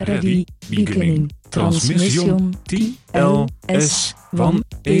Ready, beginning, transmission, TLS,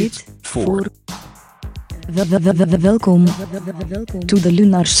 184. Welcome to the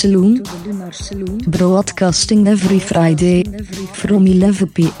Lunar Saloon, broadcasting every Friday from 11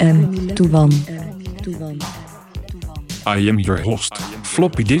 p.m. to 1. I am your host,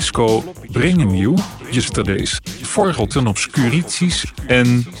 Floppy Disco, bringing you yesterday's forgotten obscurities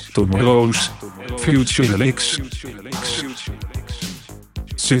and tomorrow's future licks.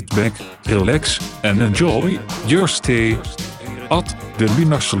 Sit back, relax and enjoy your stay at the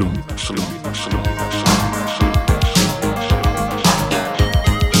Lunar Saloon.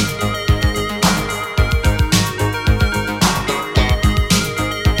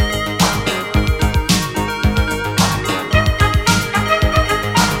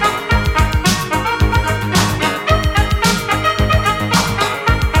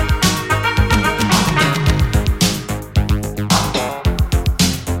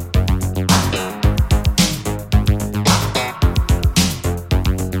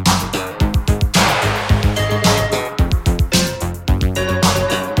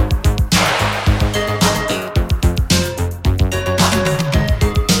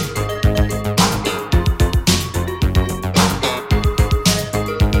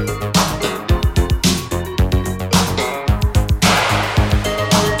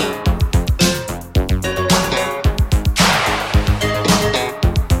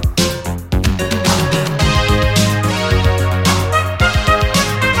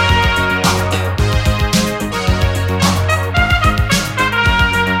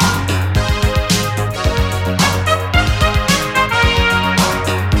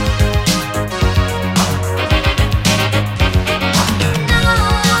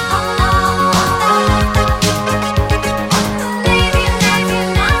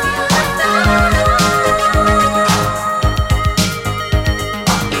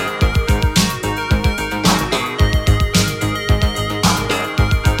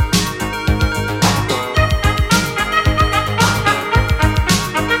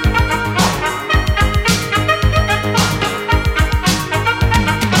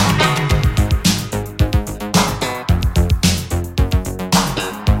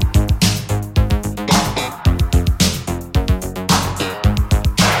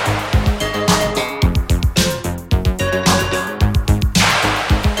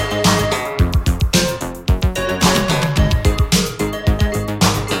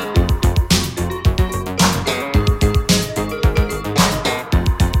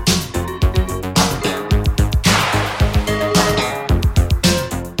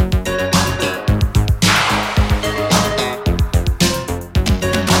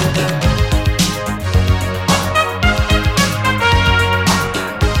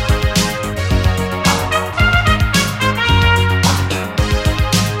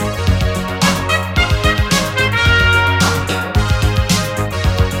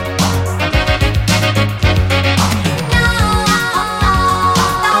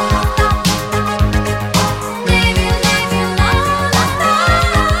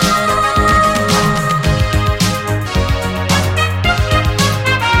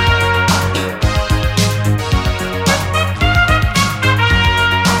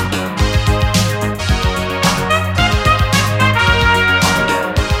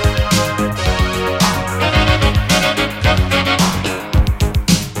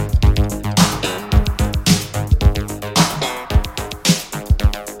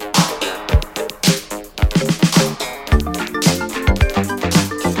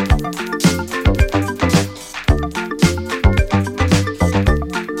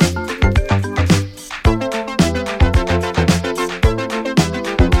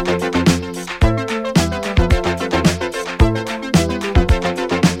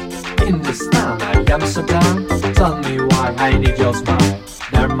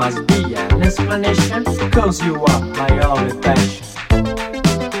 You are my only passion.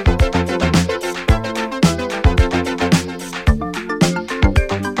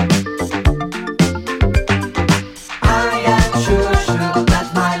 I am sure that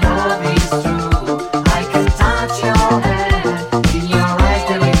my love is true. I can touch your hand, in your eyes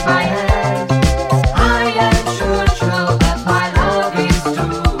there is my hand. I am sure that my love is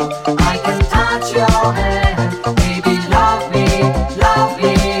true. I can touch your hand, baby love me, love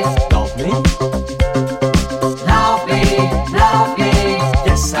me. Love me? Love me,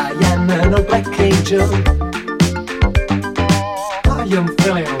 yes I am an old black angel. I am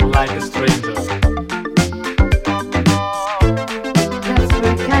feeling like a stranger. That's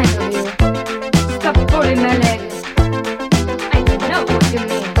very kind of you. Stop pulling my leg. I don't know what you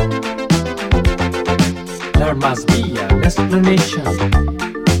mean. There must be an explanation.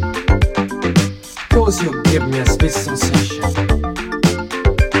 'cause you give me a sweet sensation.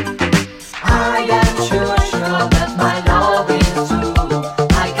 I am sure that my love is true.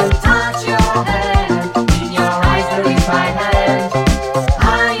 I can touch your hand, in your eyes there is my hand.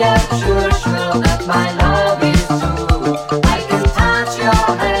 I am sure that my love is true. I can touch your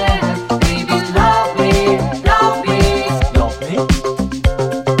hand, baby, love me, love me, Love me?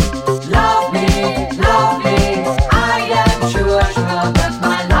 love me, love me. I am sure that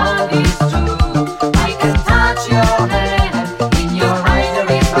my love is true. I can touch your hand, in your eyes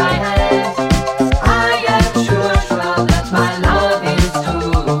there is my hand. I am sure that my love is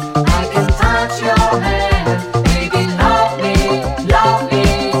true. I can touch your hand, baby, love me, love me,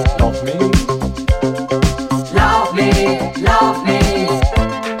 Love me? love me, love me.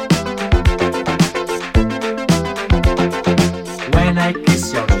 When I kiss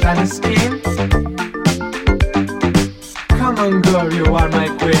your shiny skin, come on girl, you are my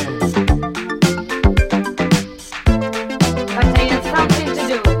queen. But I have something to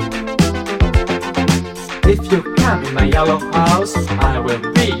do. If you come in my yellow house, I will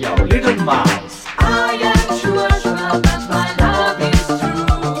be your little mouse. I am sure that my love is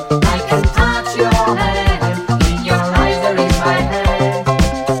true. I can touch your hand, in your eyes there is my hand.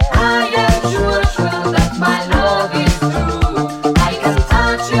 I am sure that my love is true. I can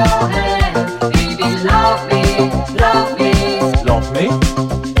touch your hand, baby, love me, love me, Love me?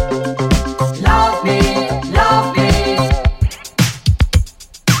 love me, love me.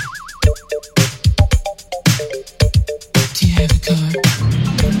 Do you have a car?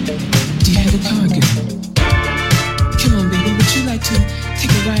 Do you have a car, girl? Come on, baby, would you like to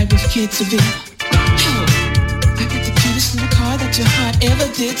take a ride with Kid Seville? Hell, I got the cutest little car that your heart ever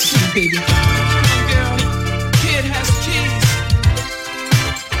did see, baby. Come on, girl, Kid has keys.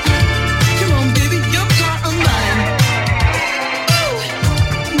 Come on, baby, your car or mine. Ooh.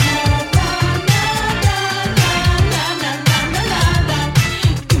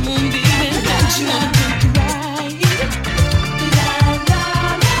 Come on, baby, don't you wanna take a ride?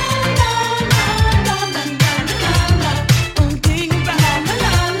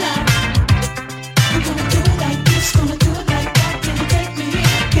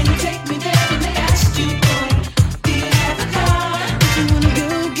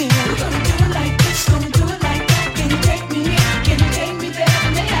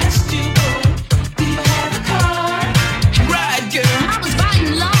 Ride, girl. I was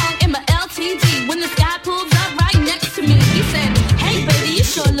riding along in my LTD when this guy pulled up right next to me. He said, "Hey baby, you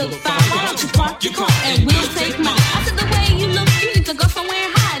sure look fine. Why don't you park your car and we'll take mine?" I said, "The way you look, you need to go somewhere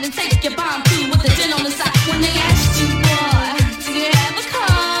and hide and take your bomb too with a gin on the side." When they asked you, boy, do you have a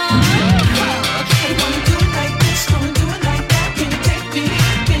car? Oh, okay. Gonna do it like this, gonna do it like that. Can you take me?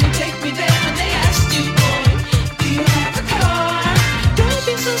 Can you take me there? When they asked you, boy, do you have a car? Don't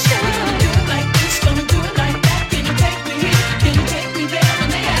be so shy. Gonna do it like this, gonna do it like that. Can you take me? Can you take me there? When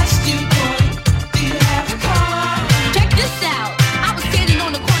they asked you, boy, do you have a car? Check this out. I was standing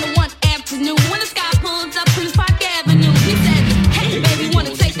on the corner one afternoon when this guy pulled up Prince Park Avenue. He said, "Hey baby,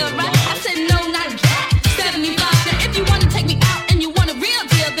 wanna take a ride?" I said, "No, not that. 75. Now if you wanna take me out and you want a real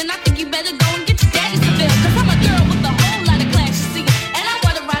deal, then I think you better go and get your daddy Seville. 'Cause I'm a girl with a whole lot of class, you see, and I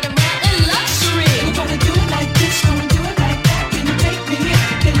wanna ride around in luxury." We're gonna do it like this, gonna do it like that. Can you take me?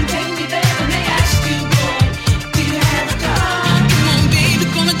 Can you take me there? When they ask you, boy, do you have a car? Come on, baby,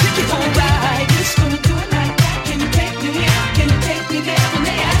 gonna take you for a ride. This gonna do it like that. Can you take me? Can you take me there? When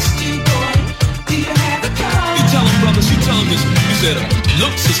they ask you, boy, do you have a car? You tell him, brother, she tell him this. You said,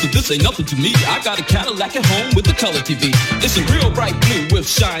 "Look, sister, this ain't nothing to me. I got a Cadillac at home with a color TV. It's a real bright blue with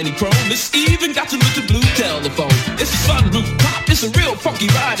shiny chrome. It's even got a little blue telephone. It's a sunroof pop. It's a real funky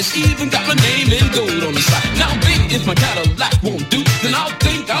ride. It's even got my name in gold on the side. Now, baby, if my Cadillac won't do, then I'll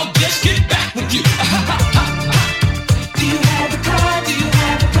think I'll just get back with you." Do you have a car? Do you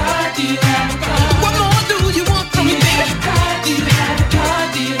have a car? Do you have a car? What more do you want from me, baby? Do you have a car?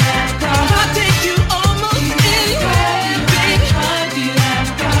 Do you have a car? I'll take you almost anywhere, baby. Do you have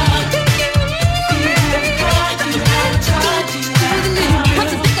a car? Do you have a car? Do you have a car? Do you have a car? Come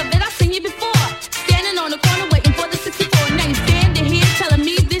to think of it, I've seen you before. Standing on the corner waiting for the 64. Now you standing here telling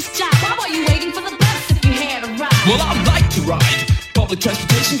me this job. Why were you waiting for the bus if you had a ride? Well, I like to ride public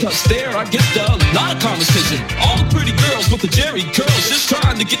transportation, 'cause there I get a lot of conversation. All the pretty girls with the Jerry curls just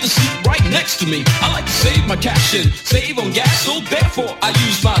trying to get the seat right next to me. I like to save my cash and save on gas, so therefore I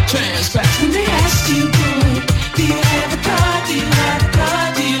use my trans pass. When they ask you, boy, do you have a car? Do you have a car?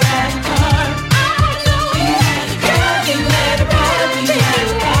 Do you have a car? I know Do you have a car? Do you have a car? Do you have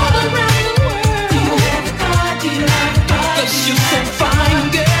a car? all around the world. Do you have a car? Do you have a car? 'Cause you're so fine,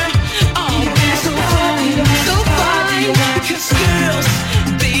 girl. Oh, so fine, so fine. Because girls,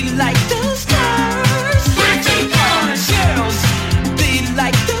 they like those cars.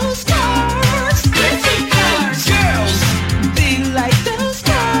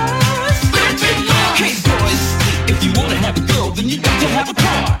 a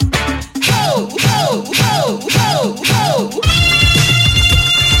car. Ho, ho, ho, ho, ho.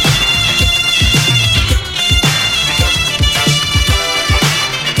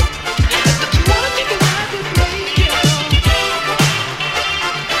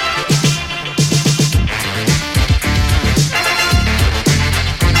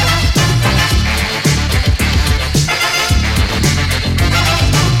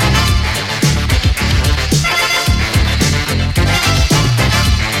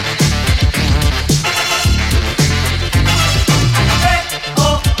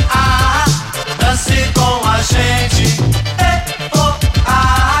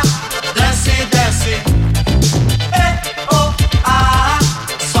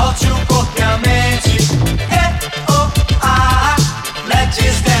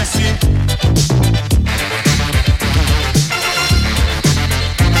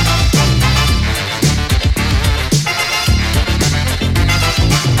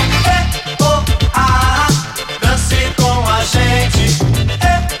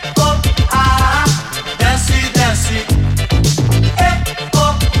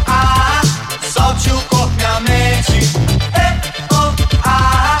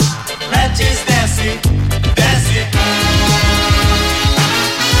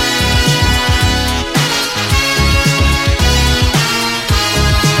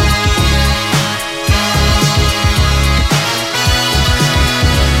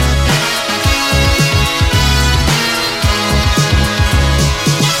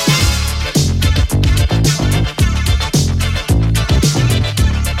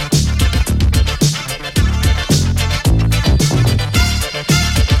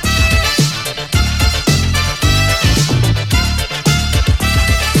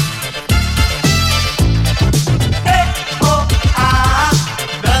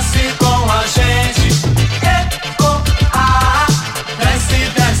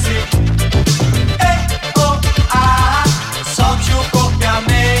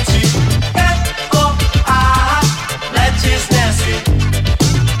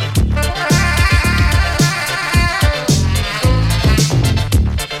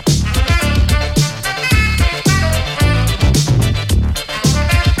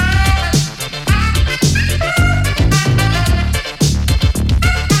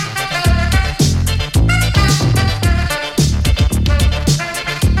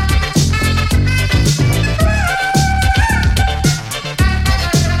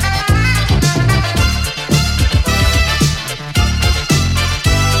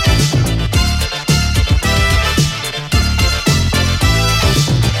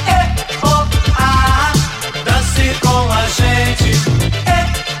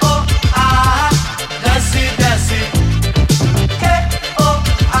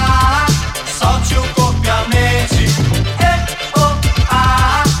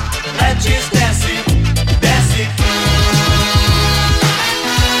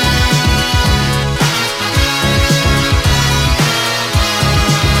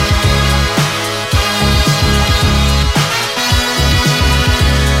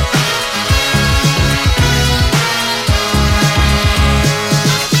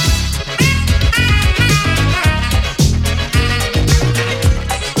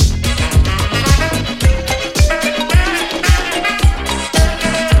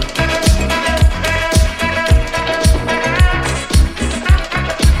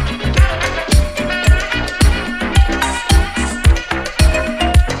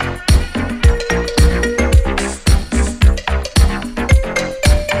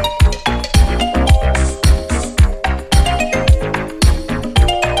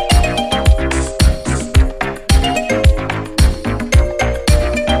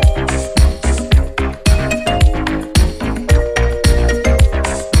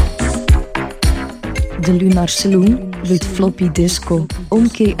 The Lunar Saloon, with floppy disco, on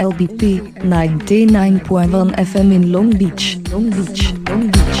KLBP, 99.1 FM in Long Beach, Long Beach,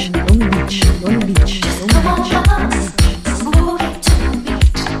 Long Beach, Long Beach, Long Beach, Long Beach.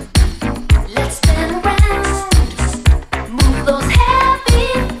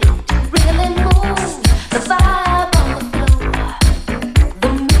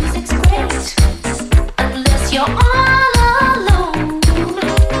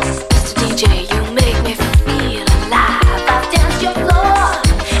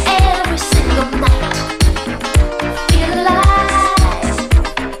 Feel alive.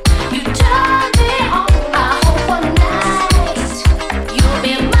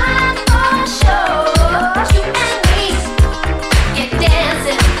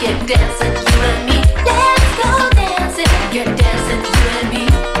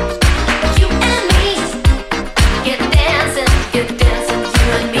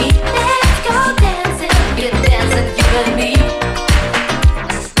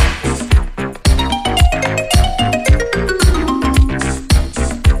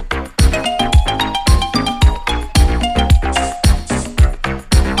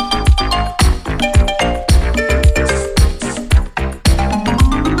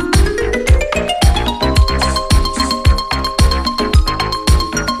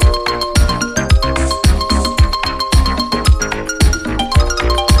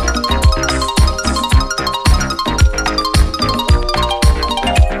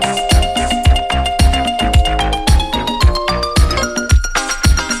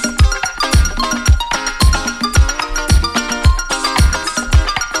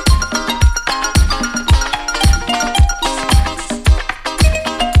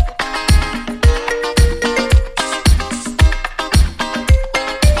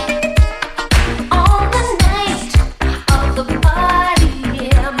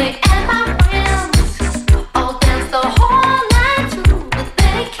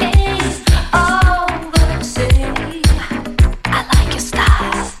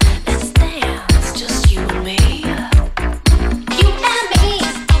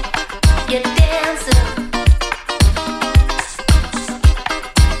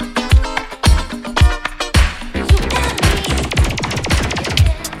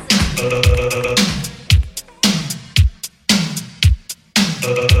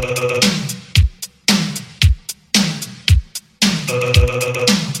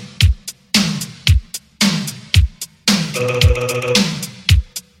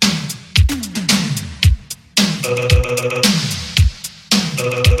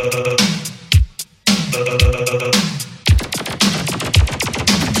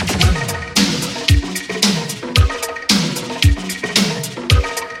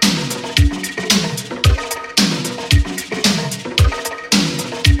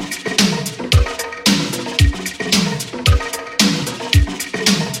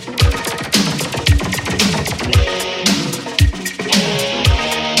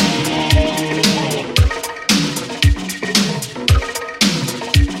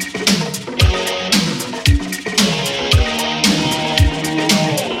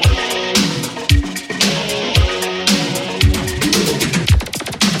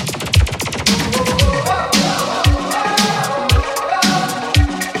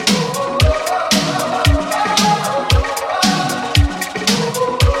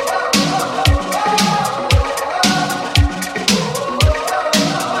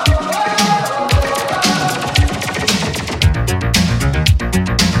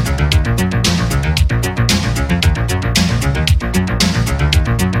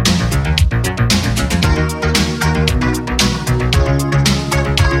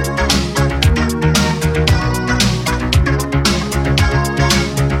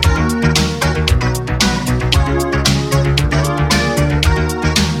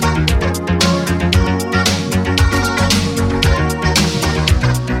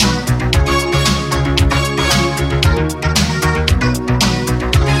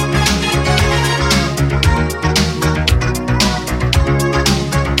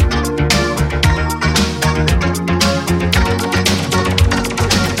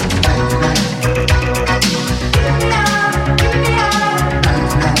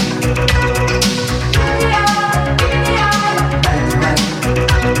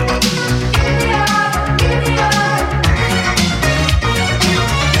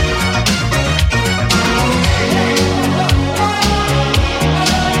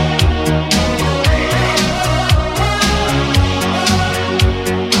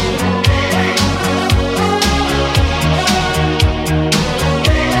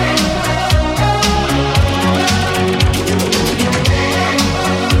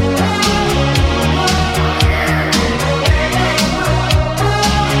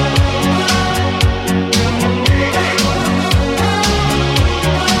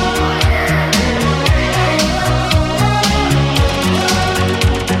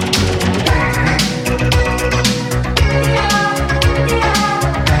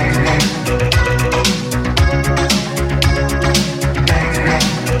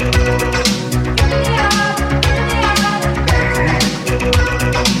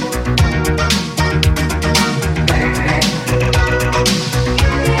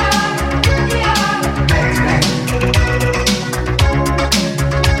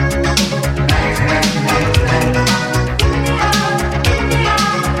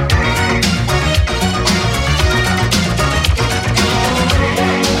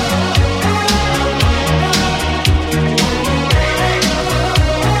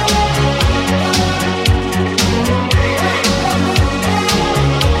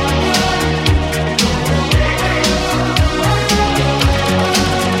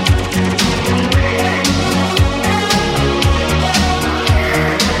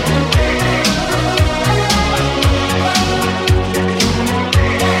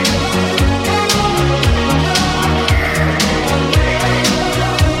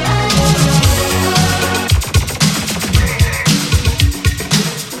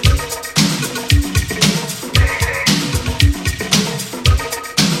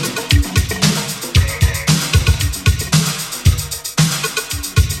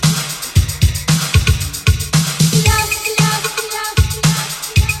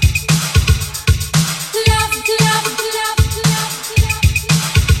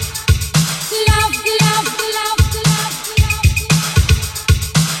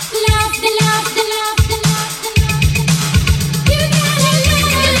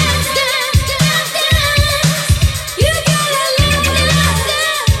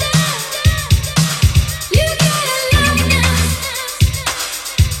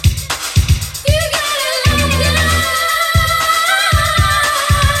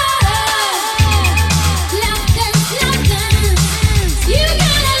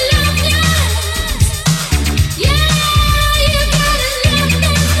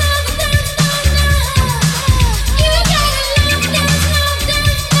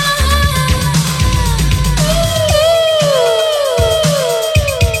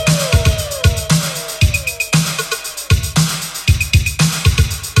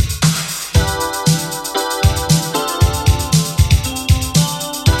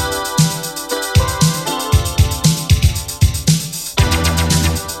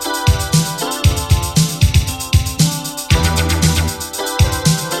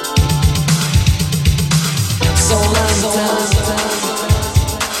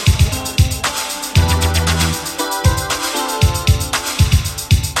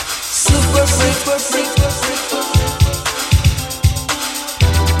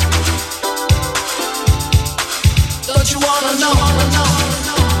 Don't you wanna know?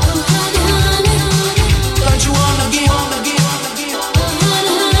 Don't you wanna give?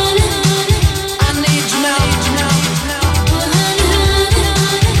 I need you now.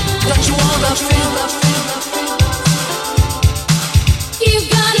 Don't you wanna feel? You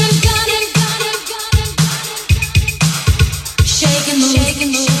got it. Shake and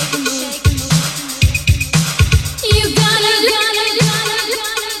move. You got it.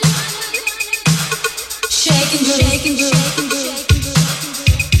 Shake and move.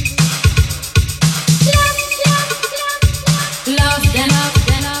 Love, then up.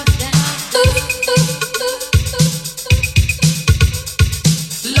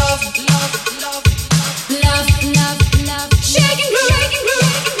 Love. Shake and move.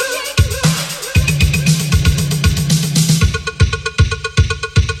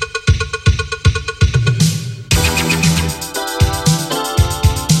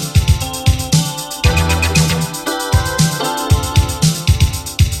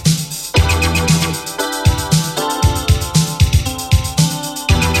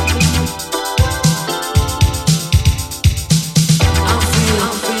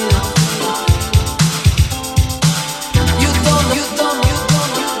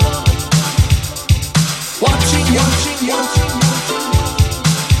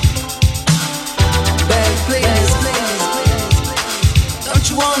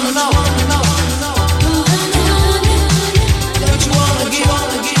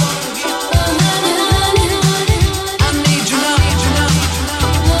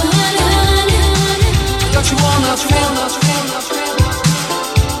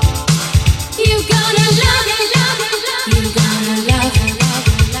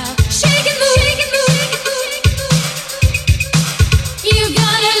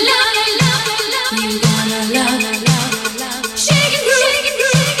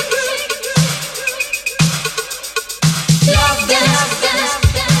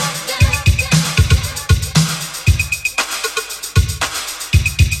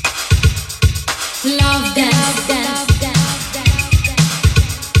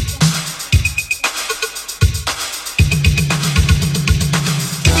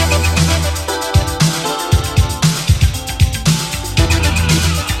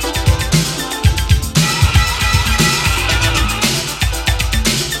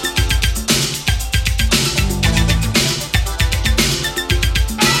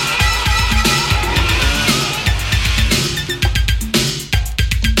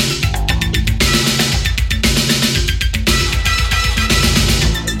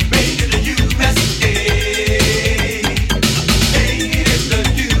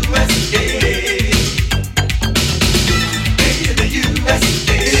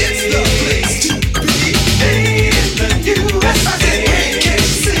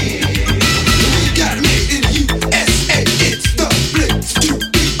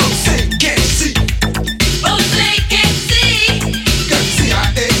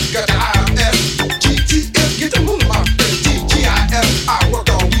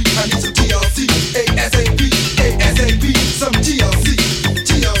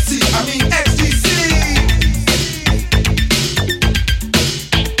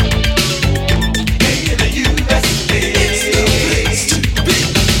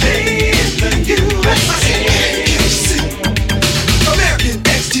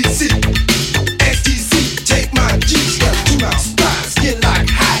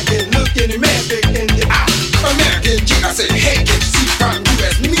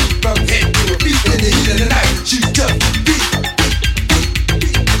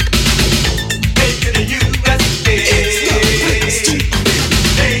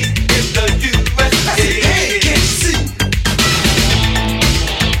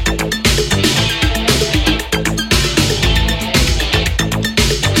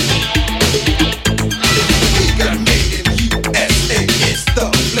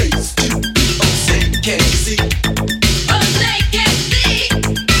 Can't you see?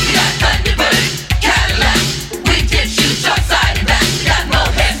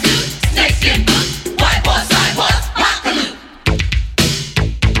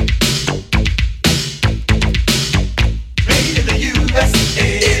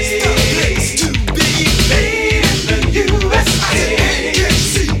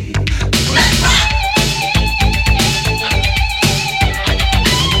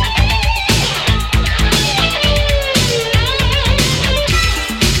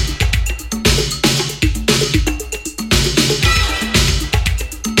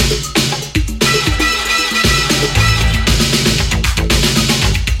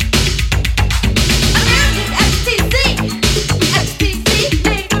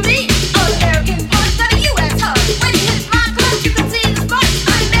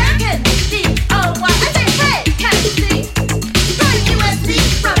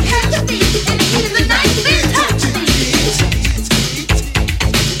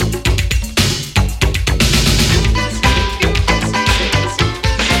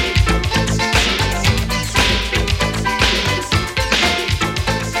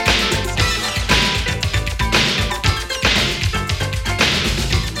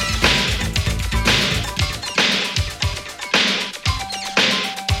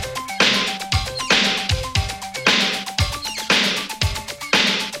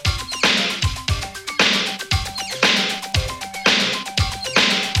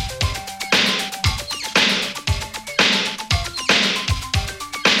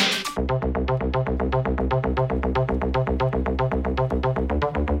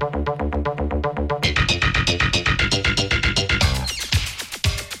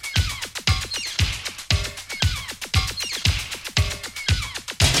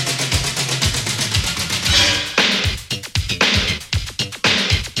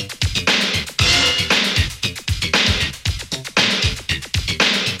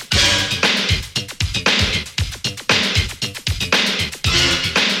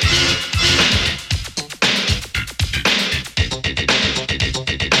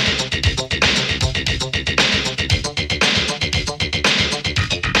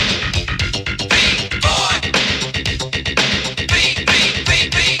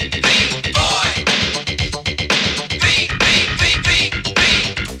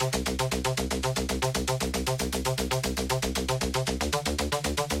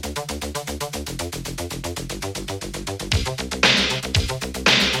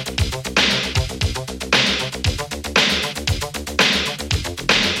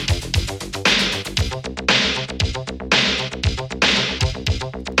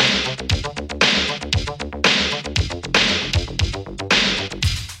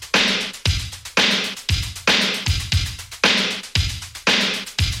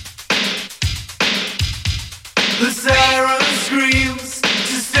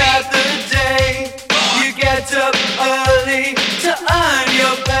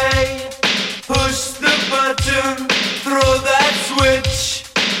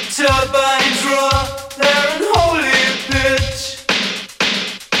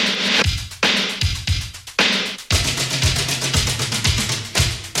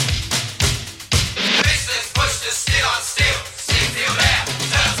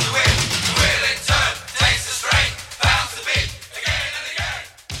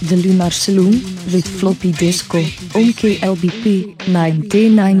 The Lunar Saloon with floppy disco on KLBP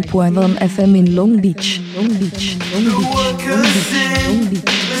 99.1 FM in Long Beach. Long Beach, Long Beach, Long Beach, Long Beach.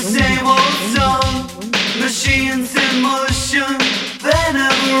 The same old song, machines in motion, they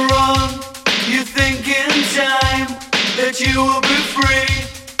never run. You think in time that you will be free,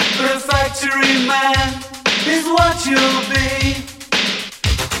 but a factory man is what you'll be.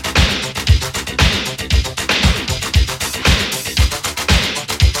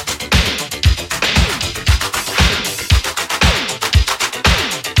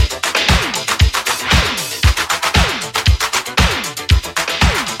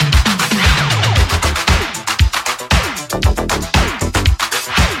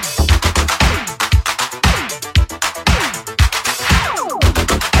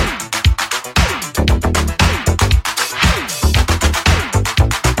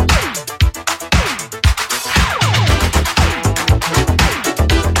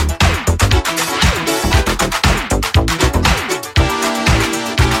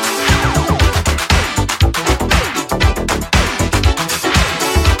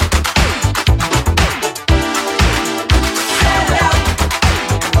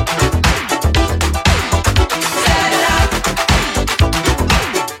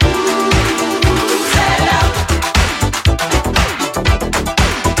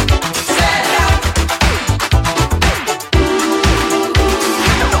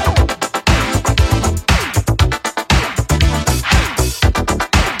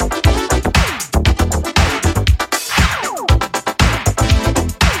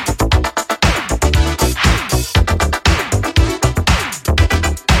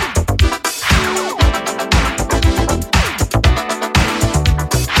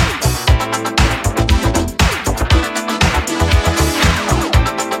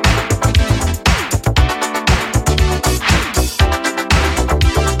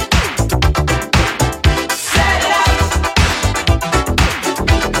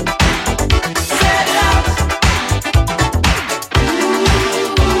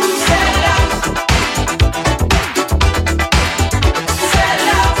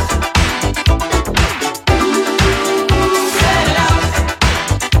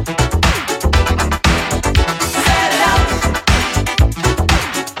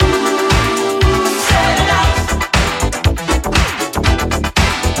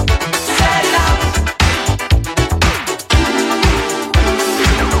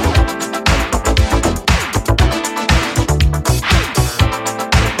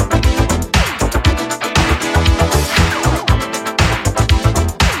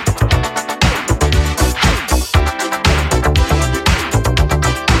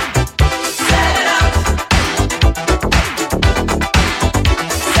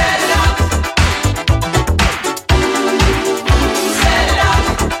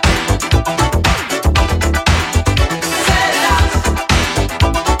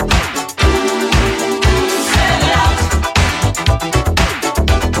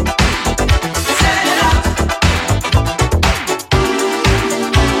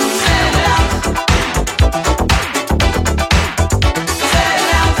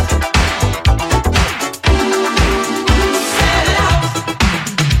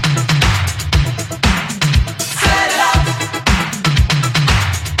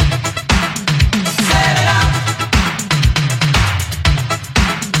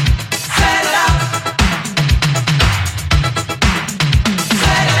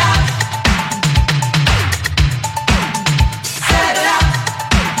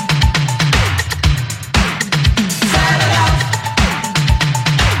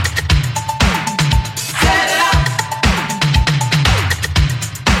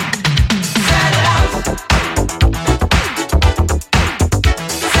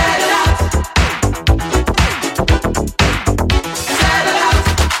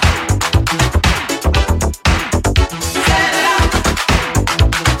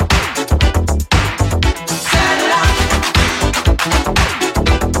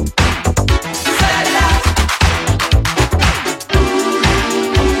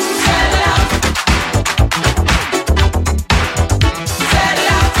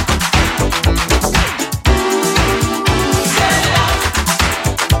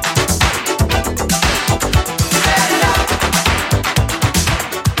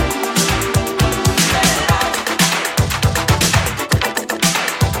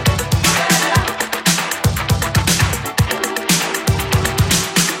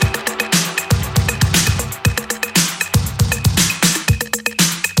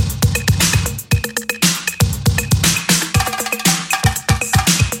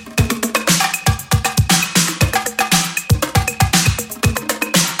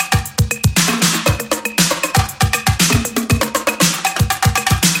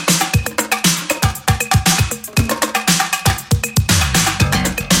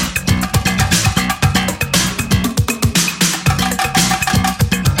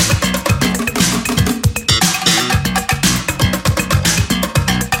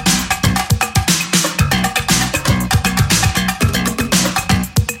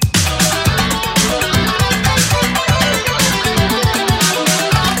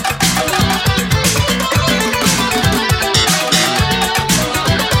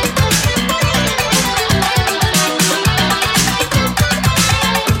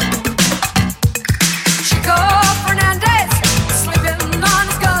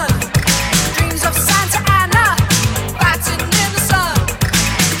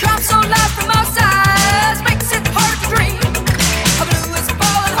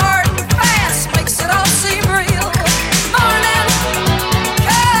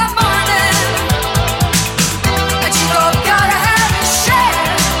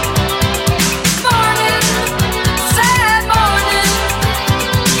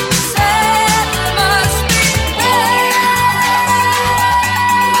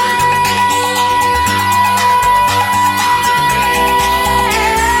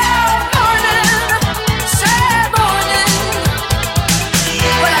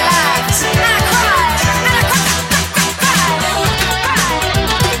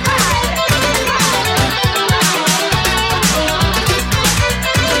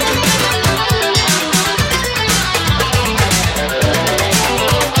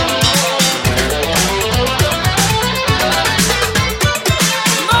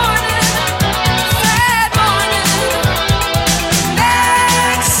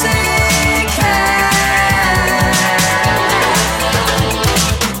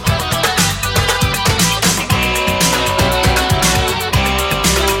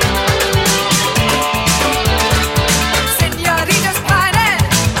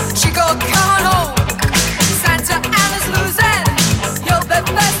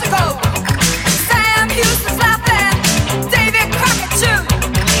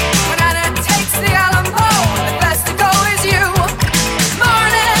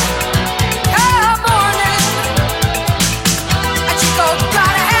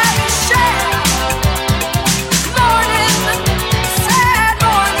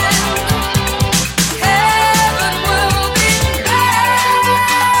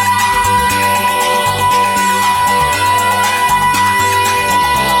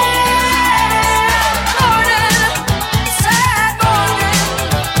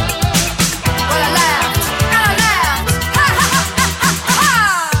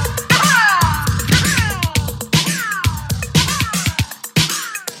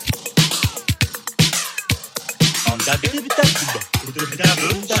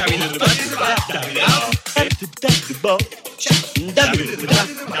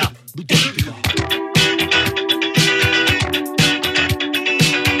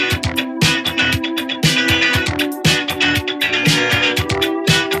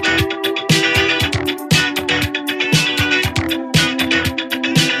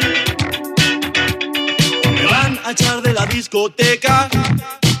 Echar de la discoteca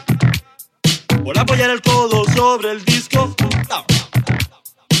por apoyar el codo sobre el disco.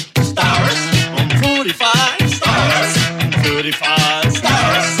 Stars on 45, stars on 35,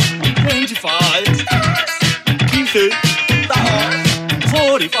 stars on 25, stars on 15, stars on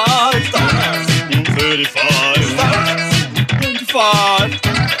 45, stars on 35, stars on 25.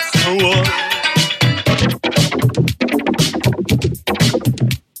 Oh,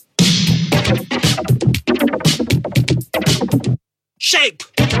 shake!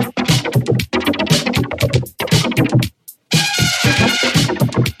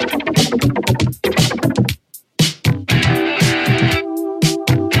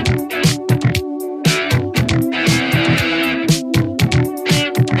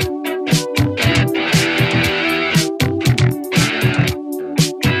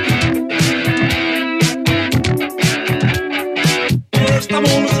 Esta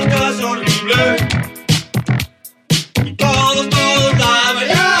música es horrible y todos la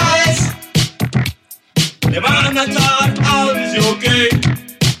bailáis. Le van a echar al vicio que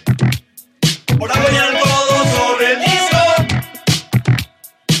por apoyar el codo sobre el disco.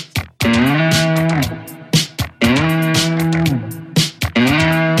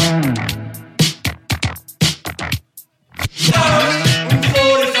 Stars on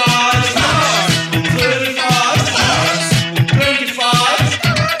 45, stars on 35, stars on 25,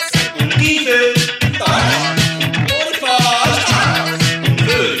 stars on 15, stars on 45, stars on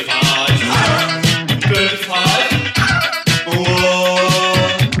 35, stars on 35. Oh.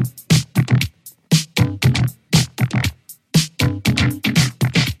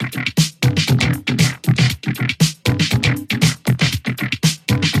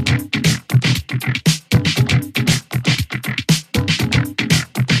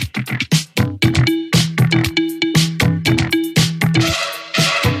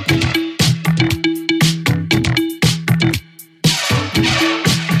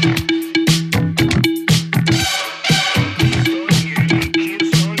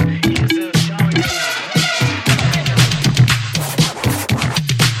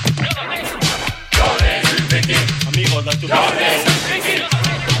 Amigos, la tu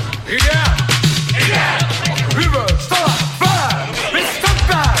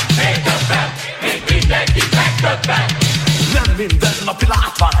Nem mindennapi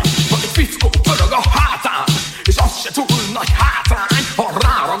látvány, hogy egy fickó pörög a hátán, és az se túl nagy hátrány, ha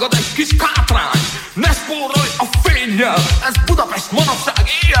ráragad egy kis kátrány. Ne spórolj a fénnyel, ez Budapest manapság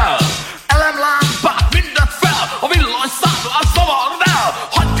éjjel. Elemlámpát mindent fel, a villanyszámlát zavard el.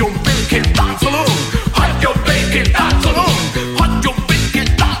 Hagyjon békén táncolunk, hagyjon békén táncolunk, hagyjon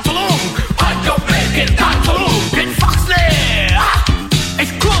békén táncolunk, hagyjon békén táncolunk. Egy faxné,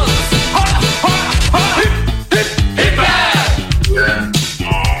 egy kulsz, hip, hip, hipper.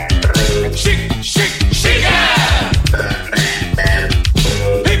 Sik, sik, siker.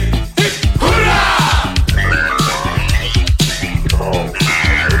 Hip, hip, hurrá.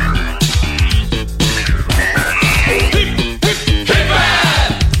 Hip, hip,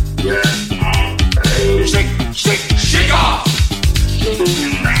 hipper. Sik, sik, sika.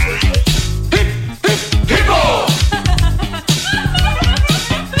 Hip, hip, hippo.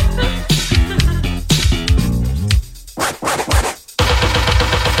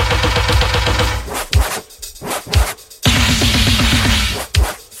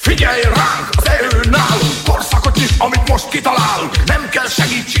 Figyelj ránk, az erő nálunk, korszakot nyit, amit most kitalálunk. Nem kell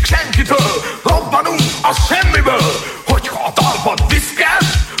segítség senkitől, robbanunk a semmiből. Hogyha a talpad diszket,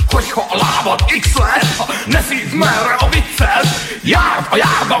 hogyha a lábad x-led, ne szívd merre a viccet. Járd a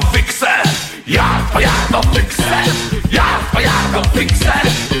járda fixed, járd a járda fixed, járd a járda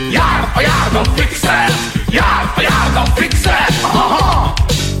fixed, járd a járda fixed, járd a járda fixed. Aha!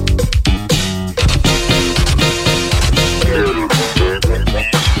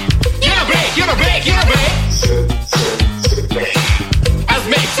 Jön a break, jön a break, jön a break. Ez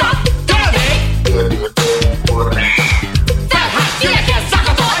még csak törvény. Felhát gyereket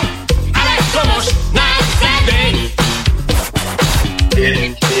szakadaj, elektromos, nem szedvény.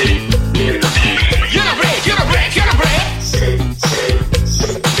 Jön a break, jön a break, jön a break.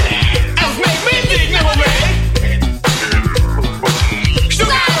 Ez még mindig nem a break.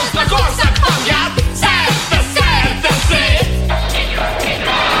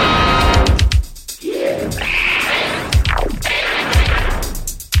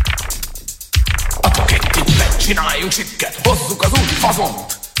 Csináljunk sikket, hozzuk az új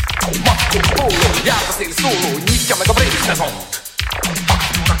fazont. Makkó, póló, jártaszél szóló, nyitja meg a break szezont.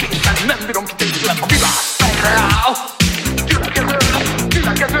 Akcióra kényteni, nem bírom ki tényleg a világ felreáll. Gyülekező,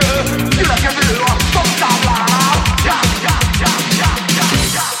 gyülekező, gyülekező a szobtáblánál. Ja, ja, ja, ja, ja,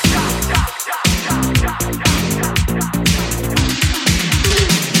 ja, ja, ja, ja, ja, ja, ja.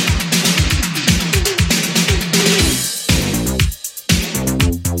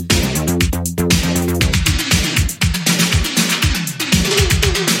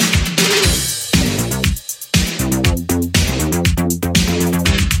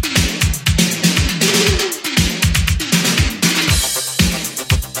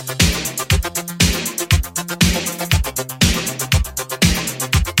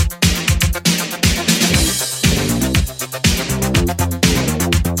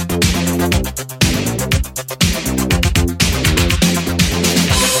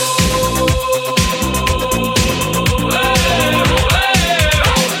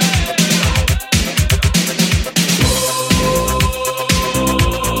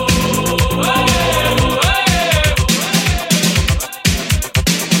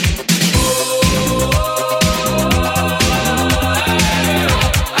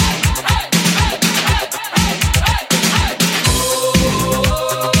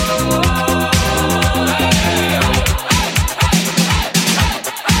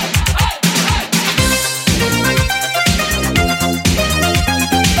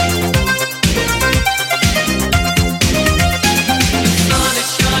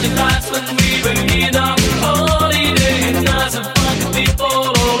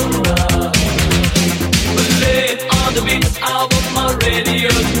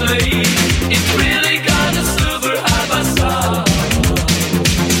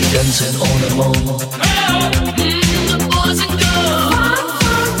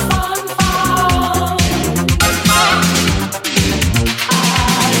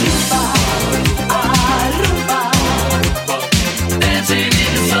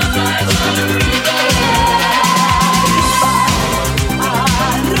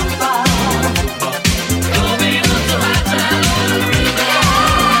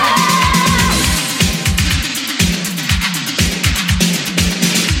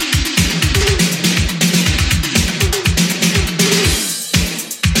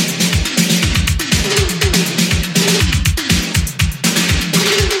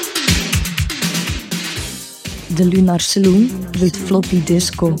 The Lunar Saloon with floppy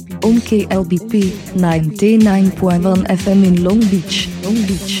disco on KLBP 99.1 FM in Long Beach, Long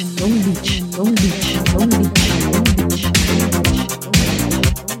Beach, Long Beach, Long Beach, Long Beach, Long Beach.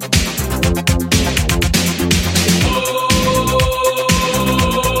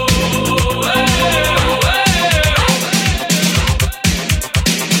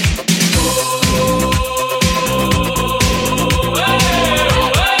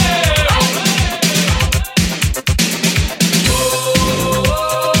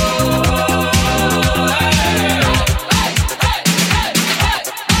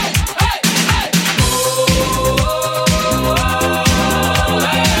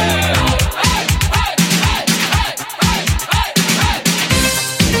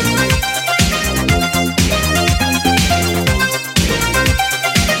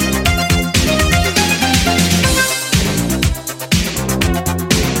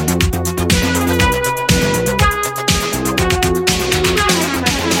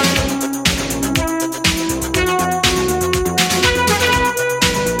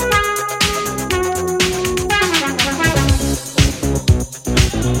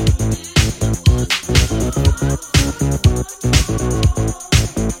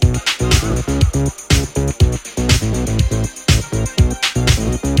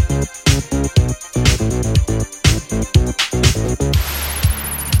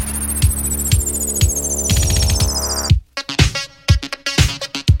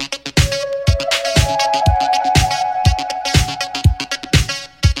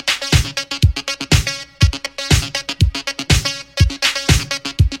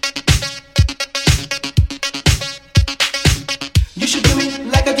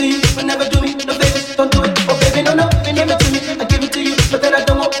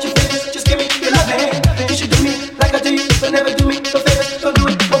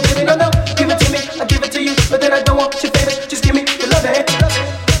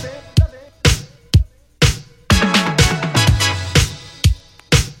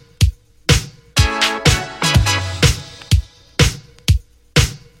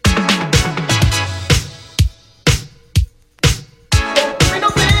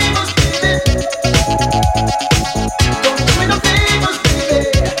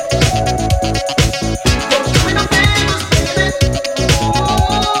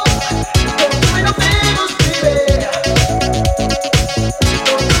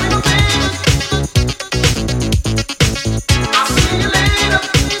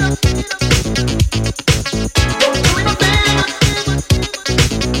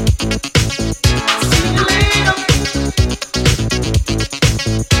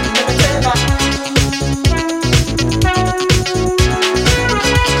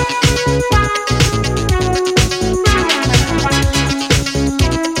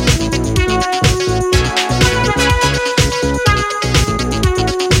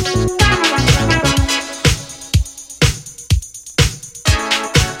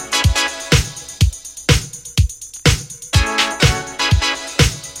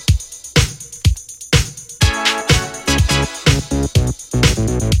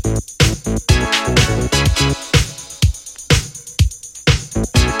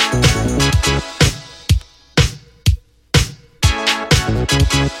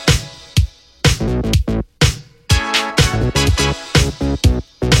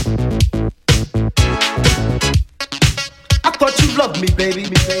 me, baby.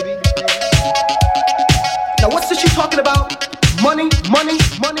 Now what's this you talking about? Money?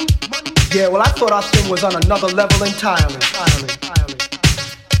 Yeah, well I thought our thing was on another level entirely.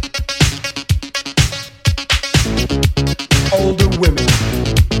 Older women.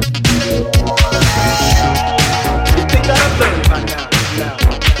 You think that I've learned by now?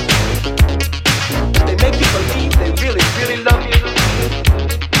 They make you believe they really love you.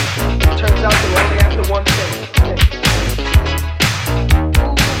 Turns out they're only after one thing.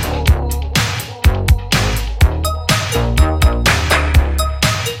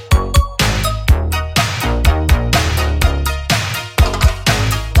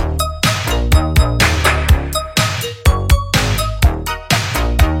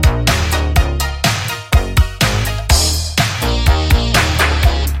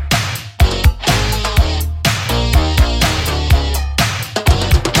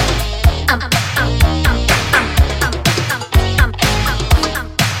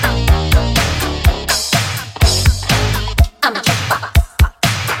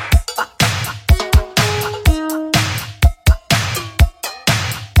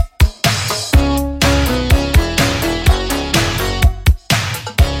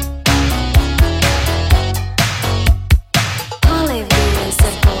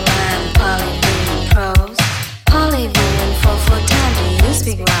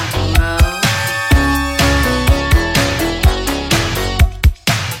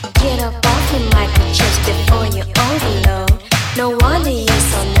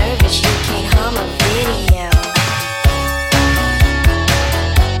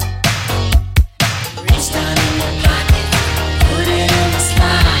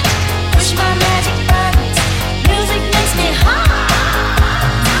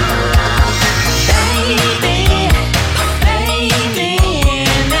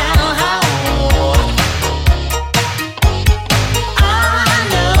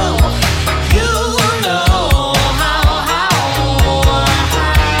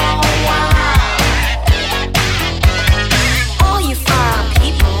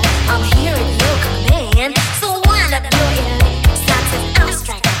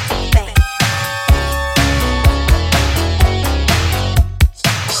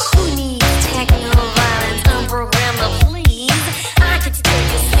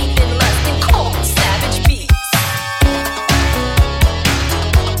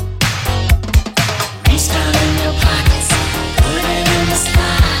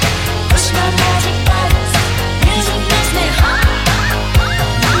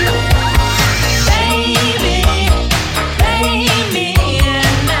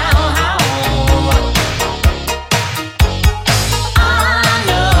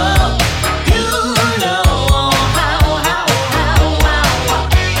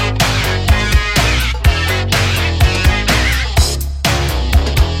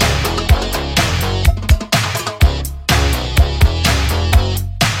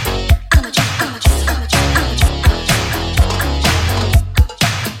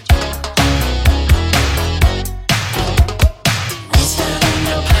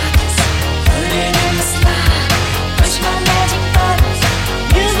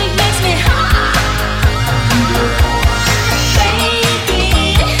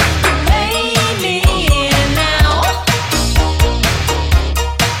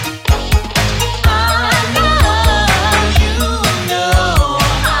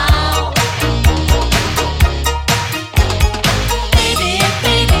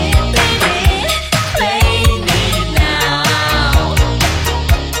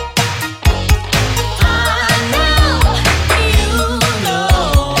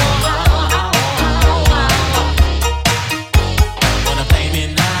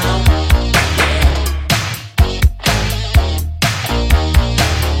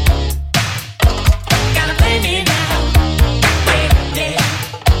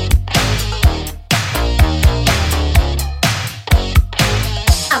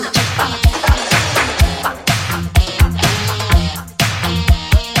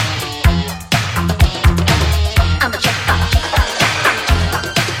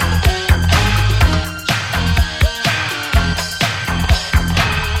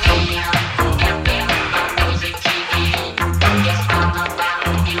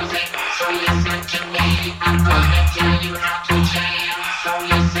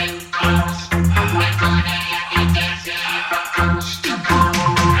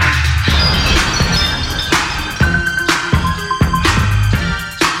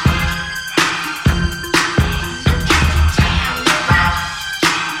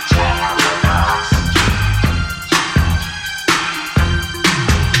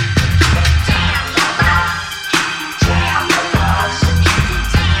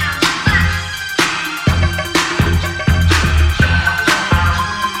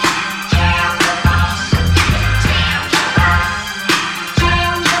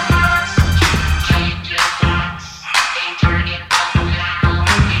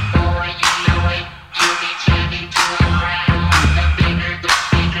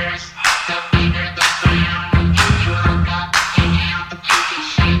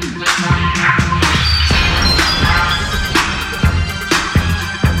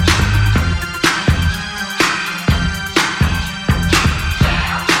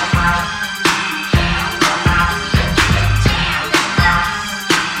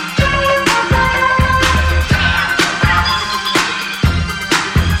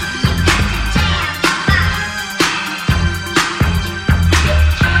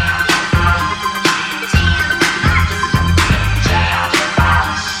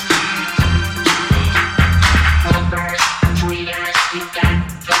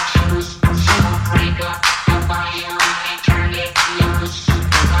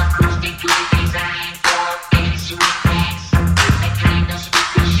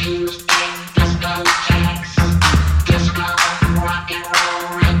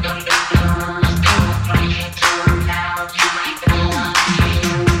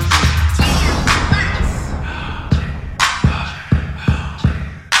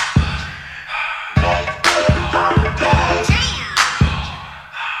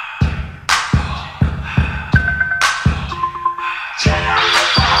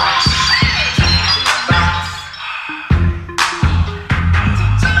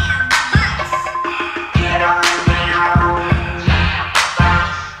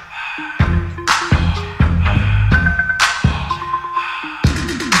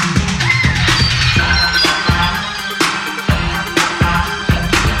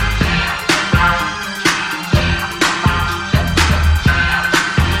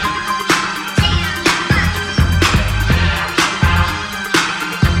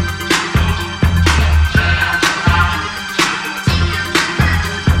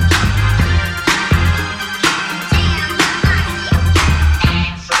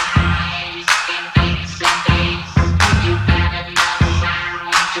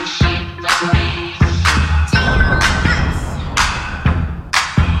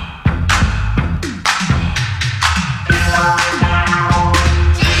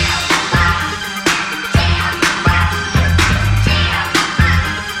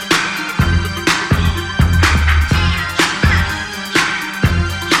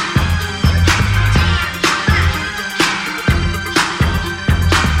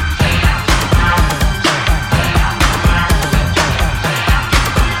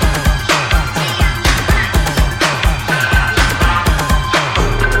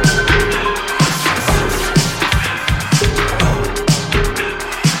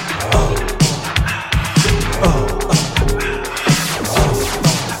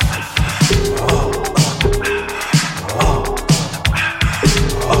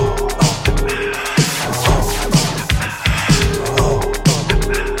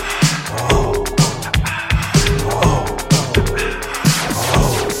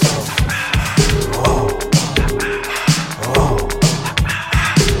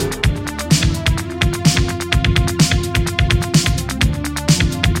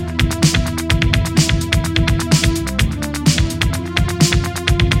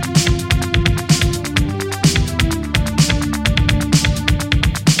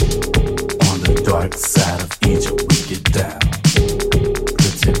 dark side of Egypt we get down.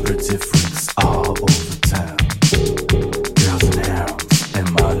 Pretty, pretty freaks all over town. Girls and harems and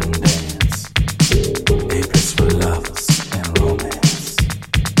modern dance. A place for lovers and romance.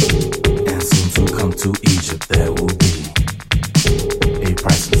 And soon to come to Egypt there will be a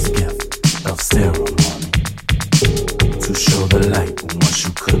priceless gift of ceremony to show the light once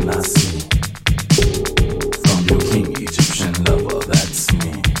you could not see. From your king Egyptian lover, that's me.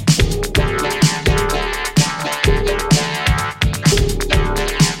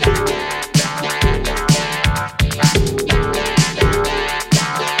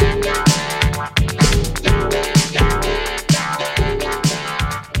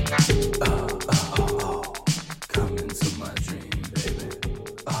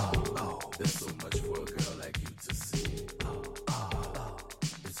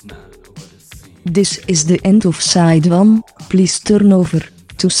 This is the end of side 1, please turn over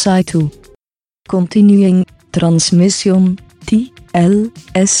to side 2. Continuing transmission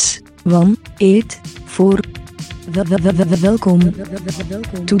TLS18 Welcome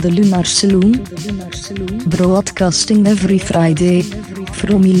to the Lunar Saloon, broadcasting every Friday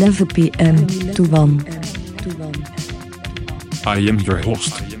from 11 p.m. to 1. I am your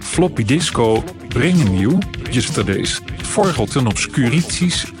host, Floppy Disco, bringing you yesterday's forgotten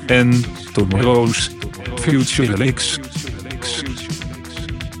obscurities and tomorrow's future leaks.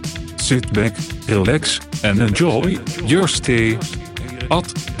 Sit back, relax and enjoy your stay at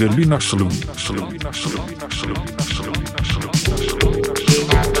the Lunar Saloon.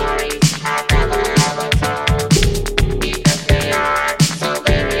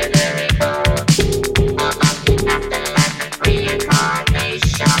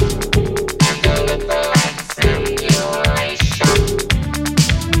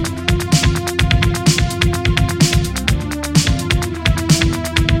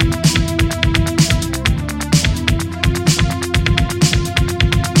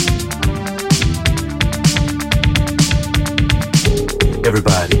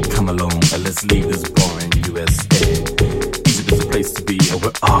 Everybody come along and let's leave this boring U.S.A. Egypt is a place to be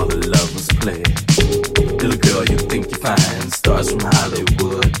where all the lovers play. Little girl, you think you're fine, stars from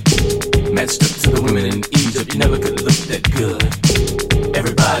Hollywood. Matched up to the women in Egypt, you never could look that good.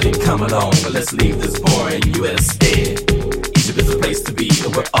 Everybody come along and let's leave this boring U.S.A. Egypt is a place to be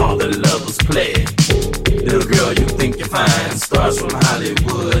where all the lovers play. Little girl, you think you're fine, stars from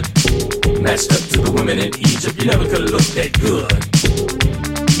Hollywood. Matched up to the women in Egypt, you never could look that good.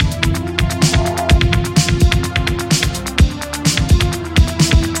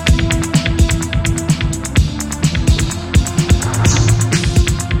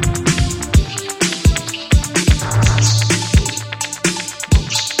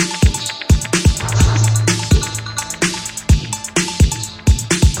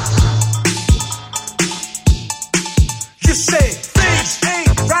 You say things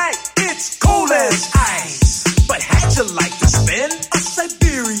ain't right, it's cold as ice. But how'd you like to spend a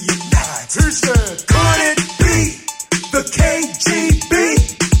Siberian night? He said, could it be the KGB?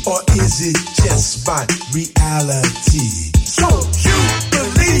 Or is it just my reality? So you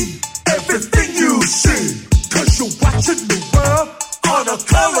believe everything you see, 'cause you're watching the world on a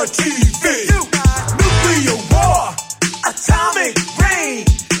color TV. Nuclear war, atomic rain,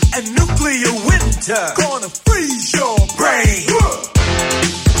 and nuclear winter gonna freeze your brain.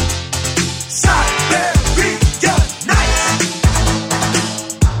 Siberia nights.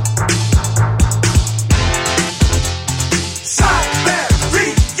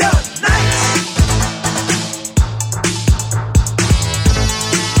 Siberia nights.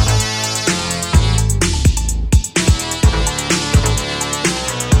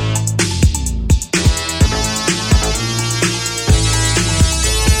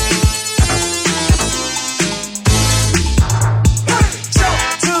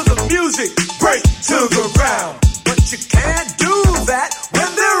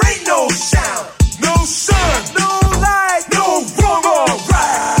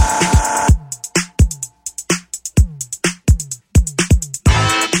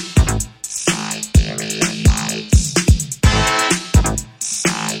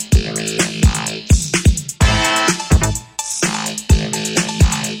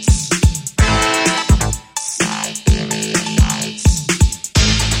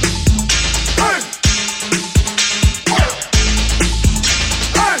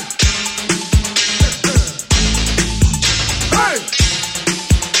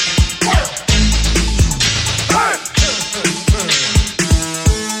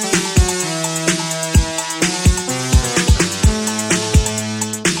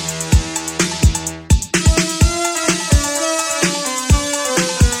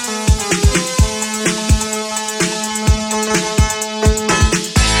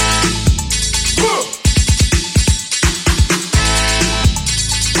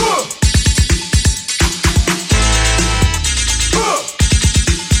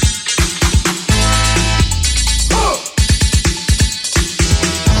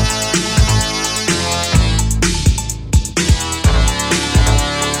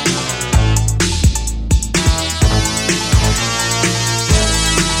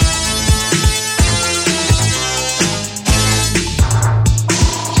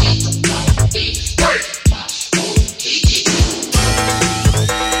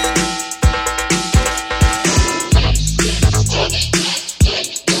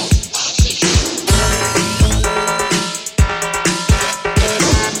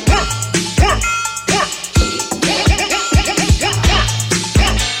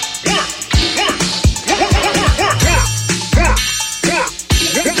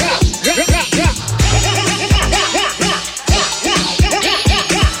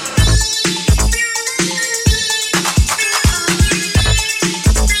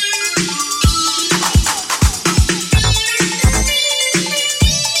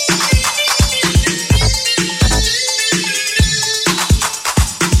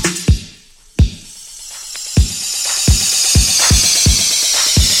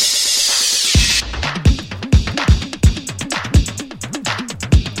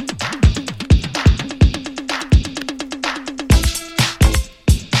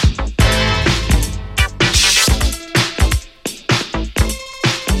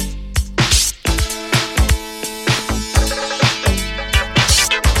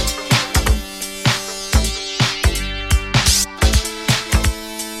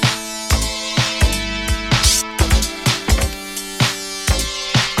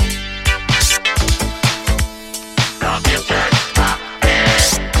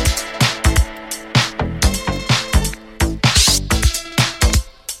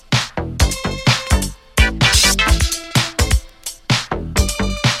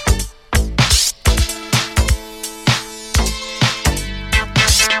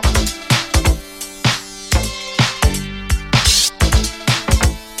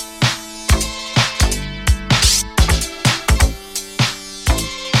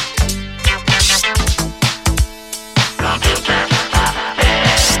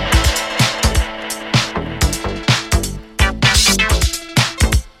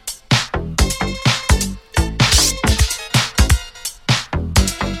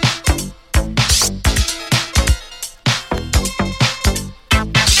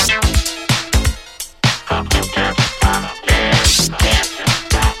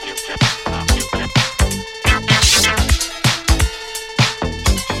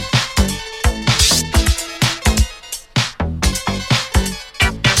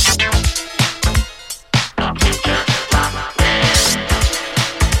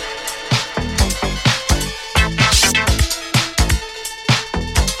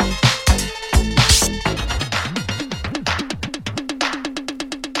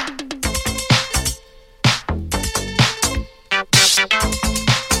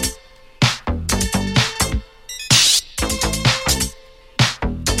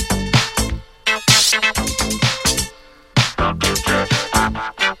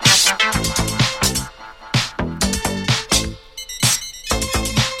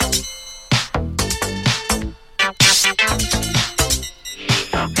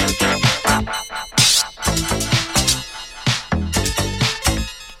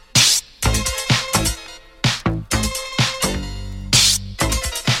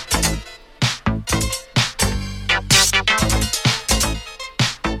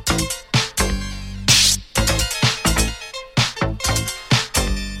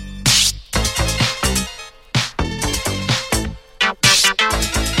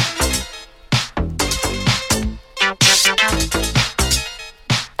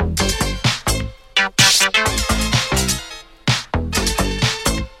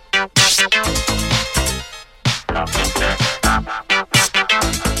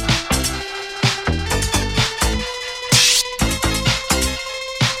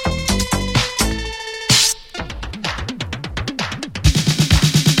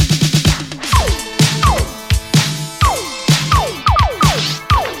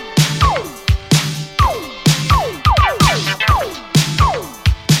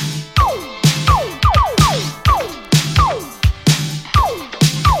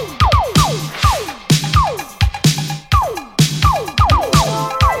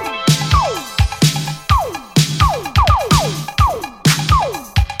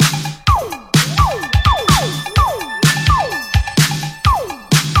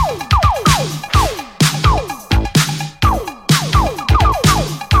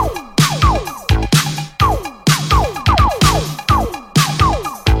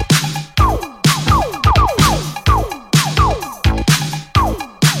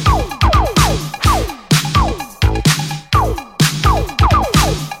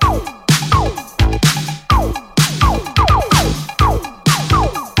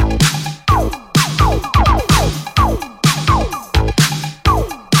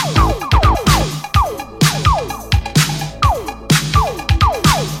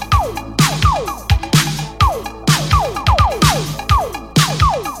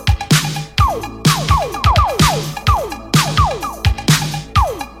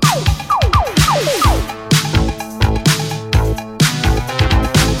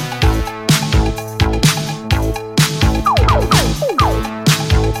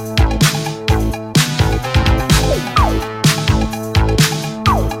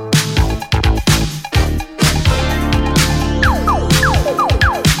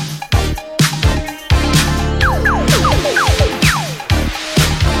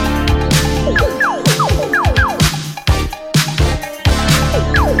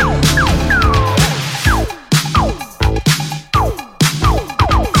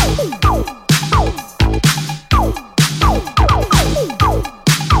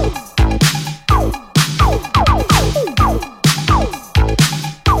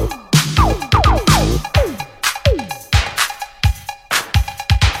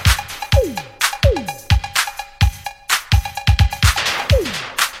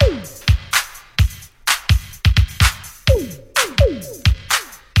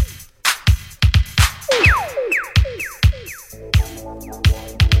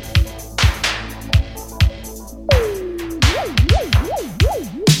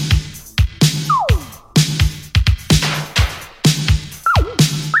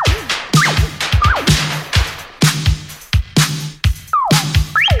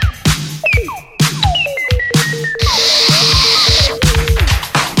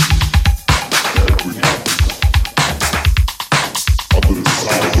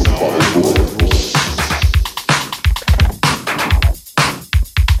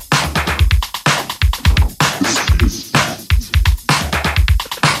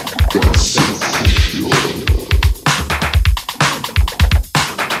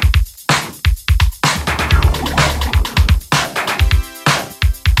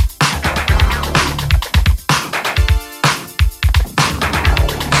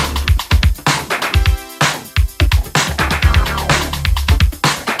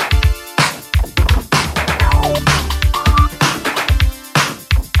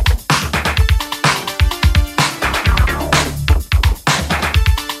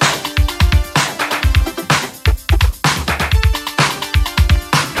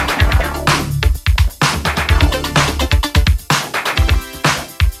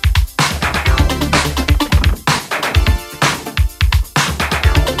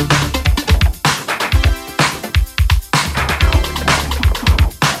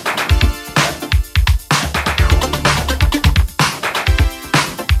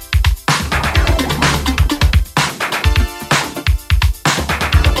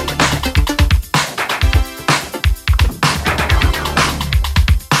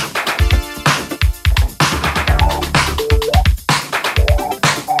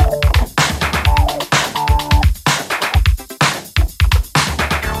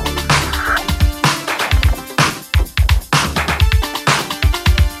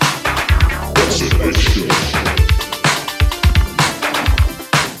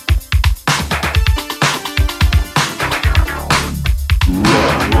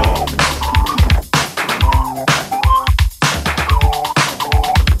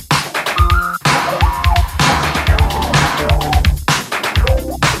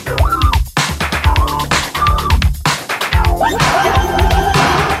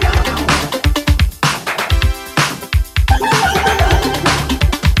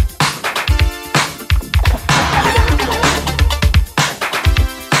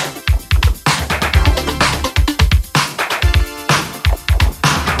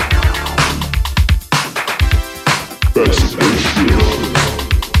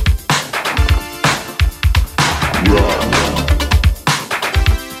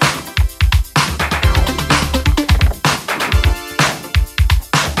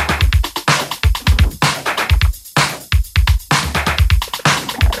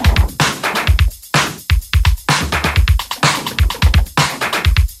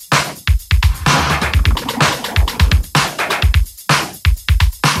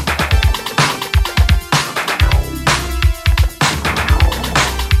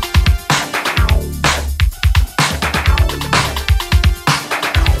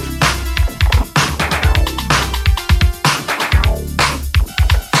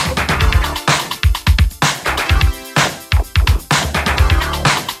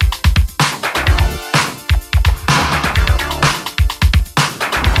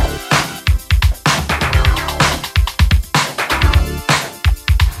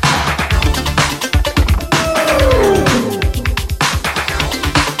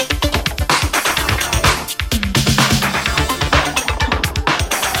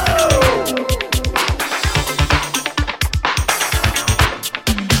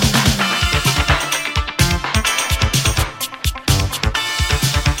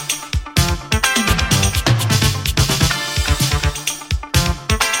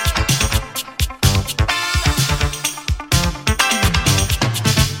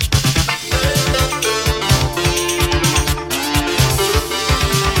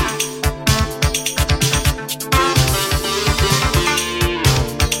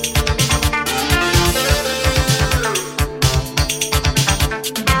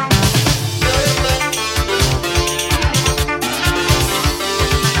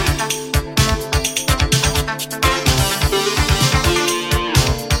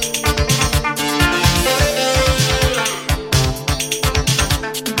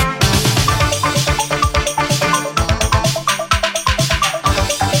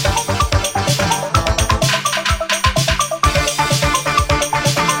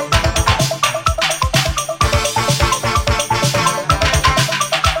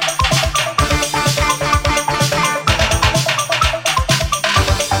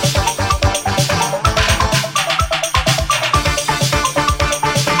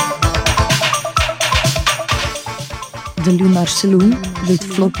 The Lunar Saloon with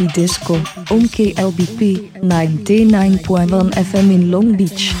floppy disco on KLBP 99.1 FM in Long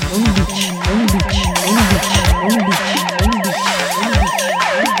Beach. Long Beach, Long Beach, Long Beach, Long Beach.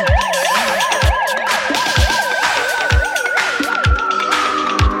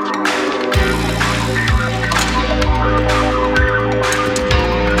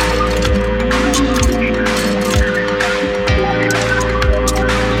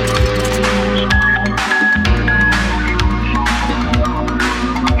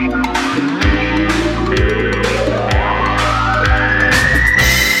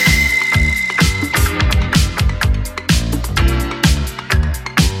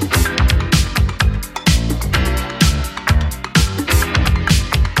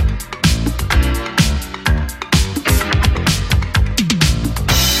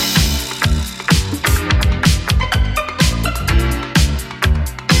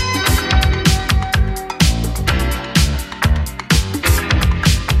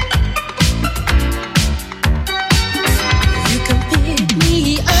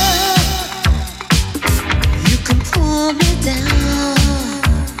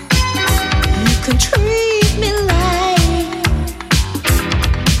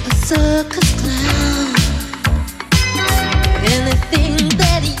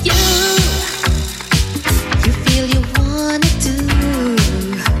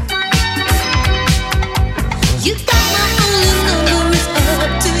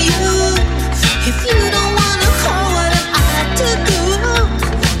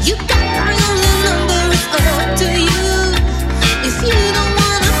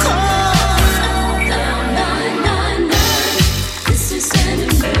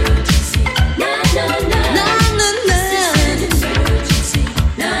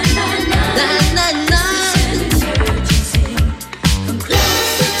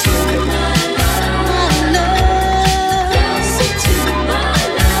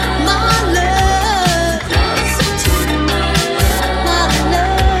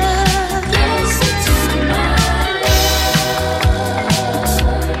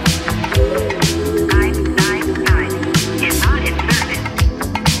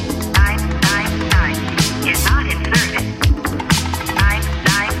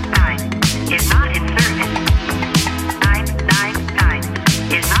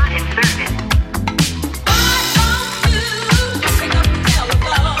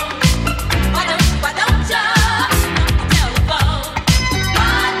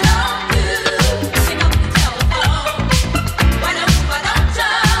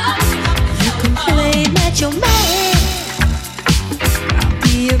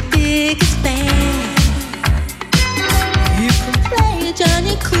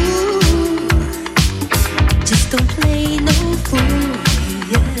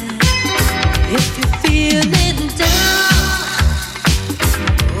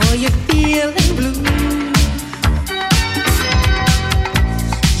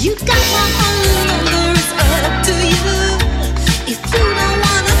 You got my phone number, it's up to you. If you don't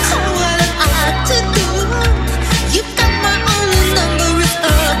wanna call, what am I to do? You got my own number, it's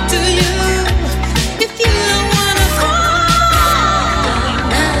up to you. If you don't wanna call,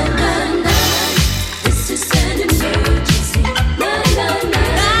 999, this is an emergency. 999,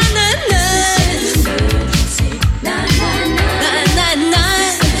 999, this is an emergency. 999,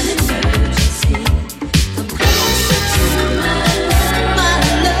 999, this is an emergency. Come closer to my love, my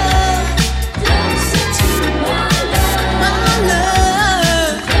love. Closer to my love, my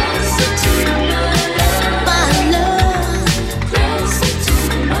love. Closer to my love, my love. Closer to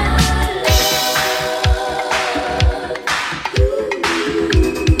my love.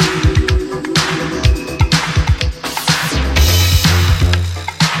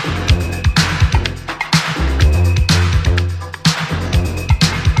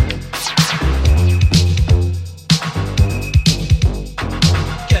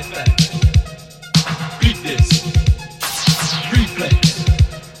 Get back. Beat this. Replay.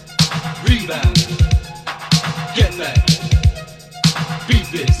 Rebound. Get back. Beat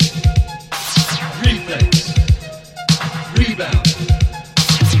this. Replay. Rebound.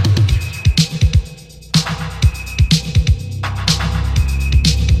 Get back.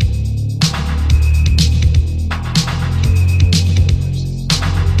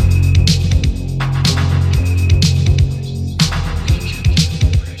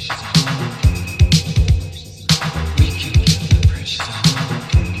 Beat this.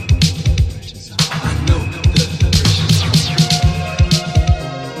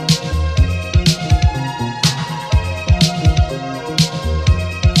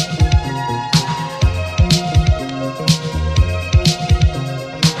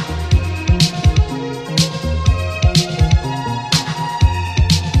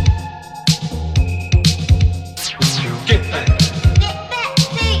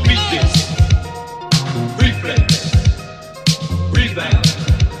 Replay. Rebound.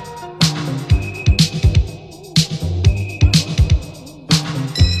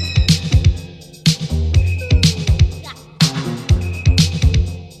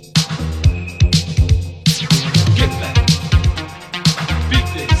 Get back. Beat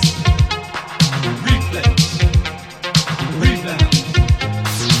this. Replay. Rebound.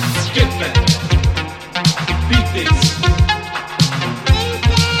 Get back. Beat this.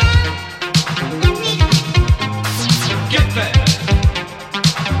 Get back.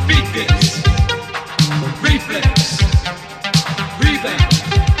 Beat this. Reflex. Rebound.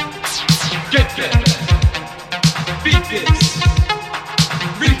 Get back. Beat this.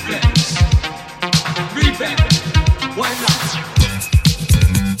 Reflex. Rebound. Why not?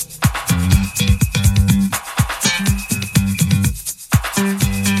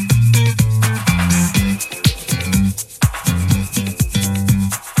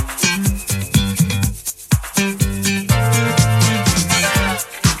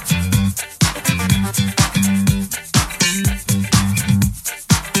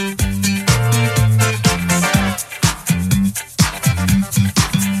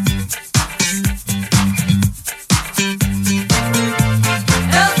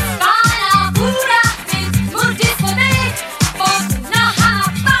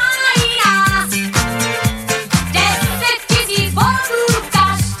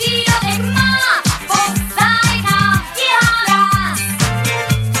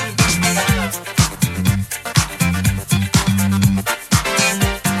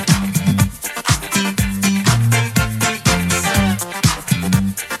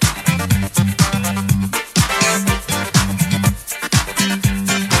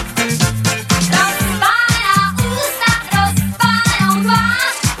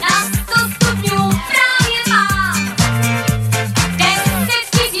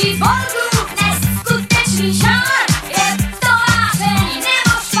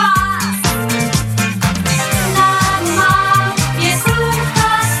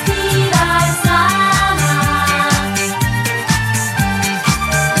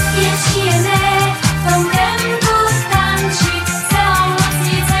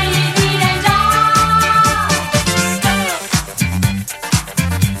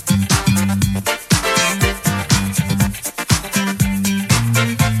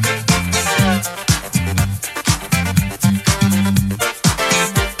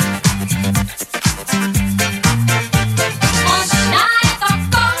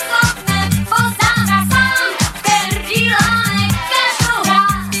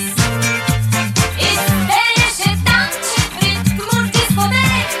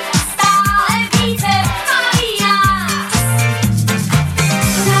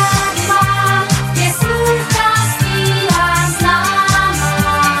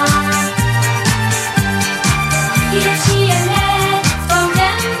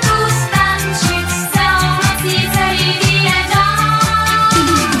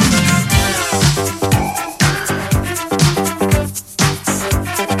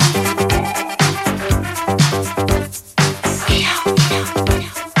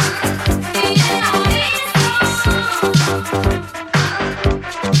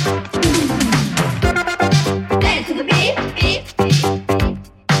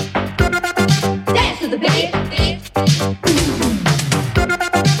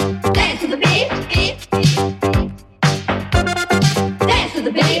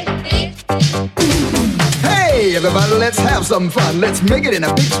 some fun. Let's make it in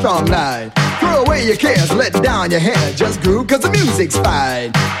a big strong night. Throw away your cares, let down your hair. Just groove cause the music's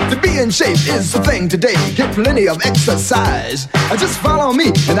fine. To be in shape is the thing today. Get plenty of exercise. Just follow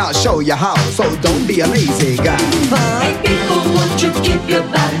me and I'll show you how. So don't be a lazy guy. Hey people, won't you keep your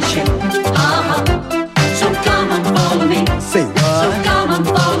body in shape? So come and follow me. Say what? So come and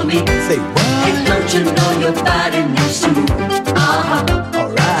follow me. Say what? Hey, don't you know your body needs to move?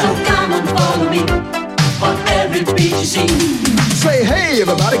 Alright. So come and follow me. For every beat you see. Say hey,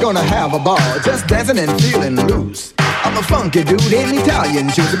 everybody gonna have a ball. Just dancing and feeling loose. I'm a funky dude in Italian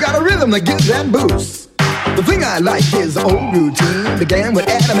shoes. I got a rhythm that gives that boost. The thing I like is the old routine. Began with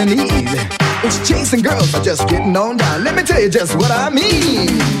Adam and Eve. It's chasing girls or just getting on down. Let me tell you just what I mean.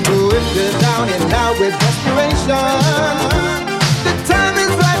 Oh, if you're down and out with desperation, the time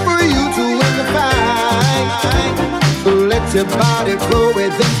is right for you to win the fight. So let your body flow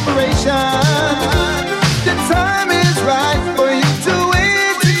with inspiration. The time is right for you to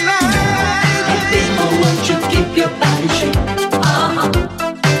win tonight. Hey people, won't you keep your body in shape?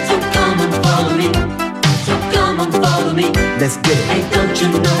 So come and follow me. So come and follow me. Let's get it. Hey, don't you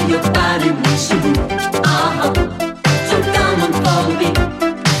know your body needs to move? So come and follow me.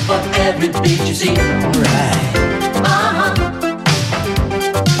 For every beat you see. Alright.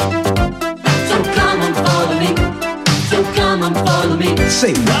 So come and follow me. So come and follow me.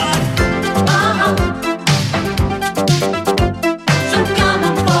 Say what? So come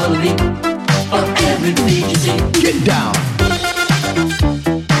and follow me. For every beat you see. Get down.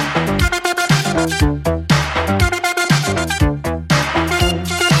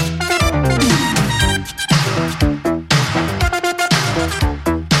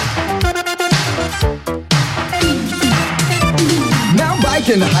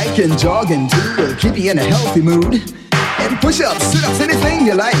 Hiking, jogging too will keep you in a healthy mood. And push-ups, sit-ups, anything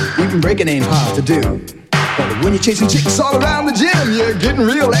you like. Even breaking ain't hard to do. But when you're chasing chicks all around the gym, you're getting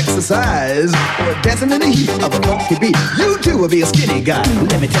real exercise. Or dancing in the heat of a funky beat, you too will be a skinny guy.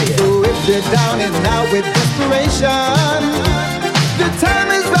 Let me tell you. So if you're down and out with desperation, the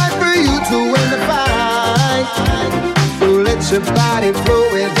time is right for you to win the fight. So let your body flow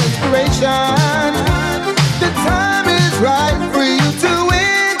with inspiration. The time is right for you to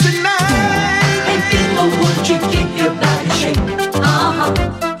win tonight. Hey people, won't you keep your body in shape?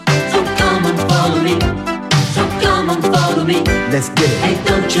 So come and follow me. So come and follow me. Let's get it. Hey,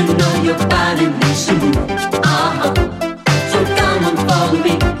 don't you know your body needs to move? So come and follow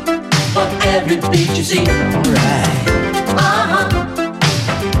me. For every beat you see. Alright.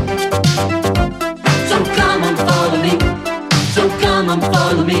 So come and follow me. So come and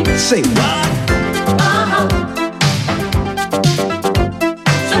follow me. Say what?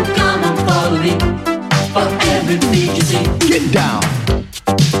 So come and follow me. For every beat you see. Get down.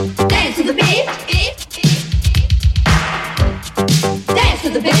 Dance to the beat. Dance to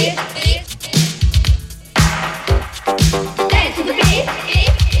the beat. Dance to the beat.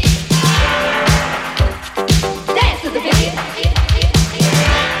 Dance to the beat.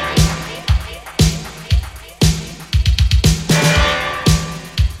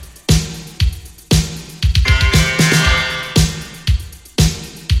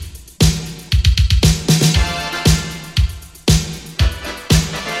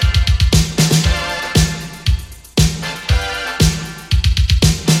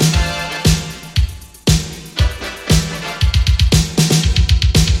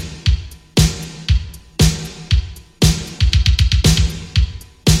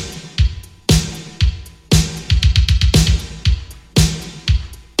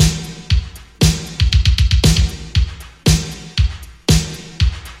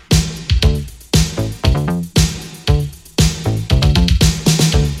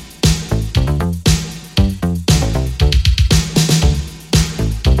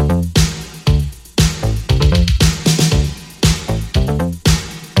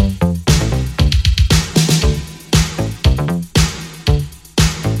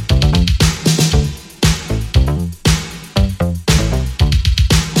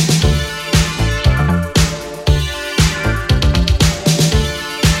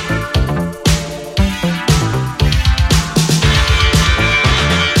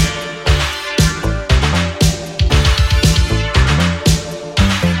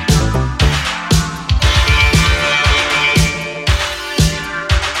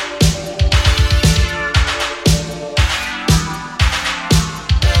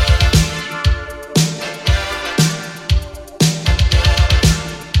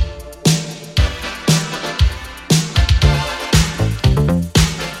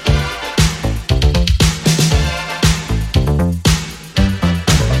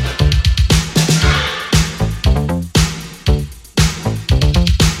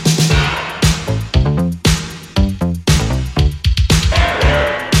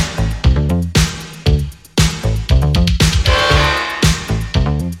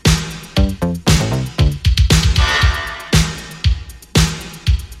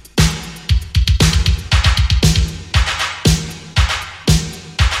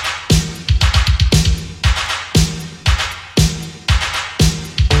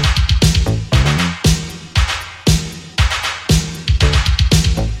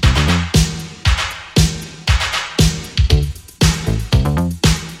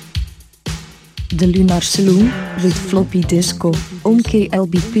 de Lunar Saloon, with floppy disco, on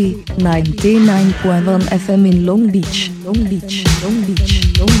KLBP 99.1 FM in Long Beach, Long Beach, Long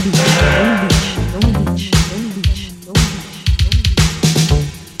Beach, Long Beach, Long Beach, Long Beach.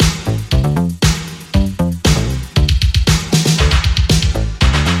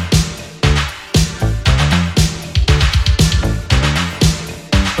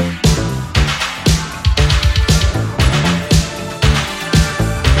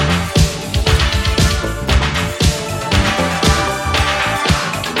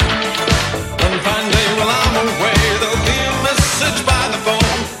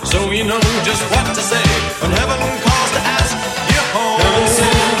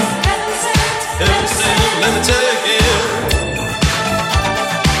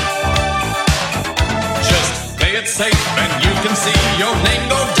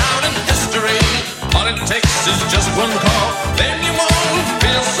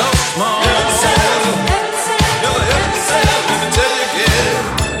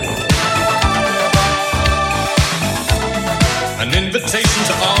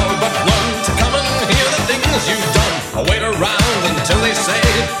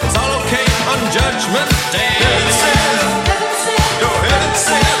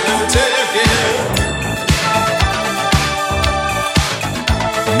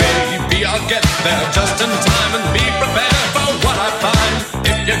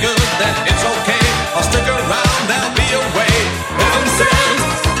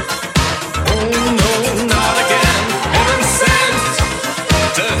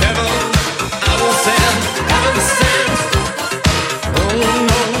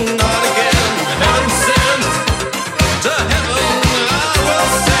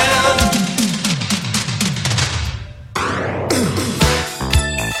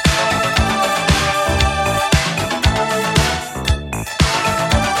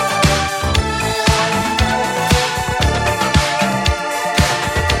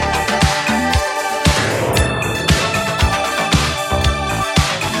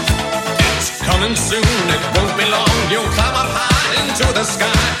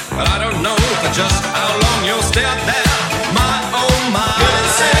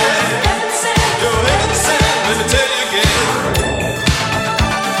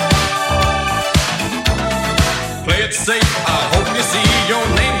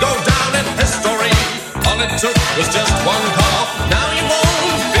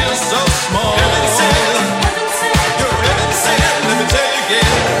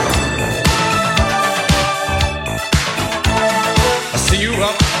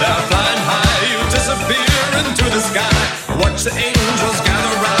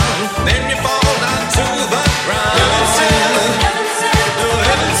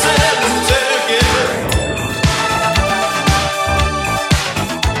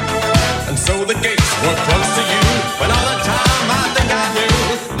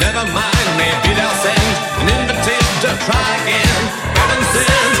 Never mind, maybe they'll say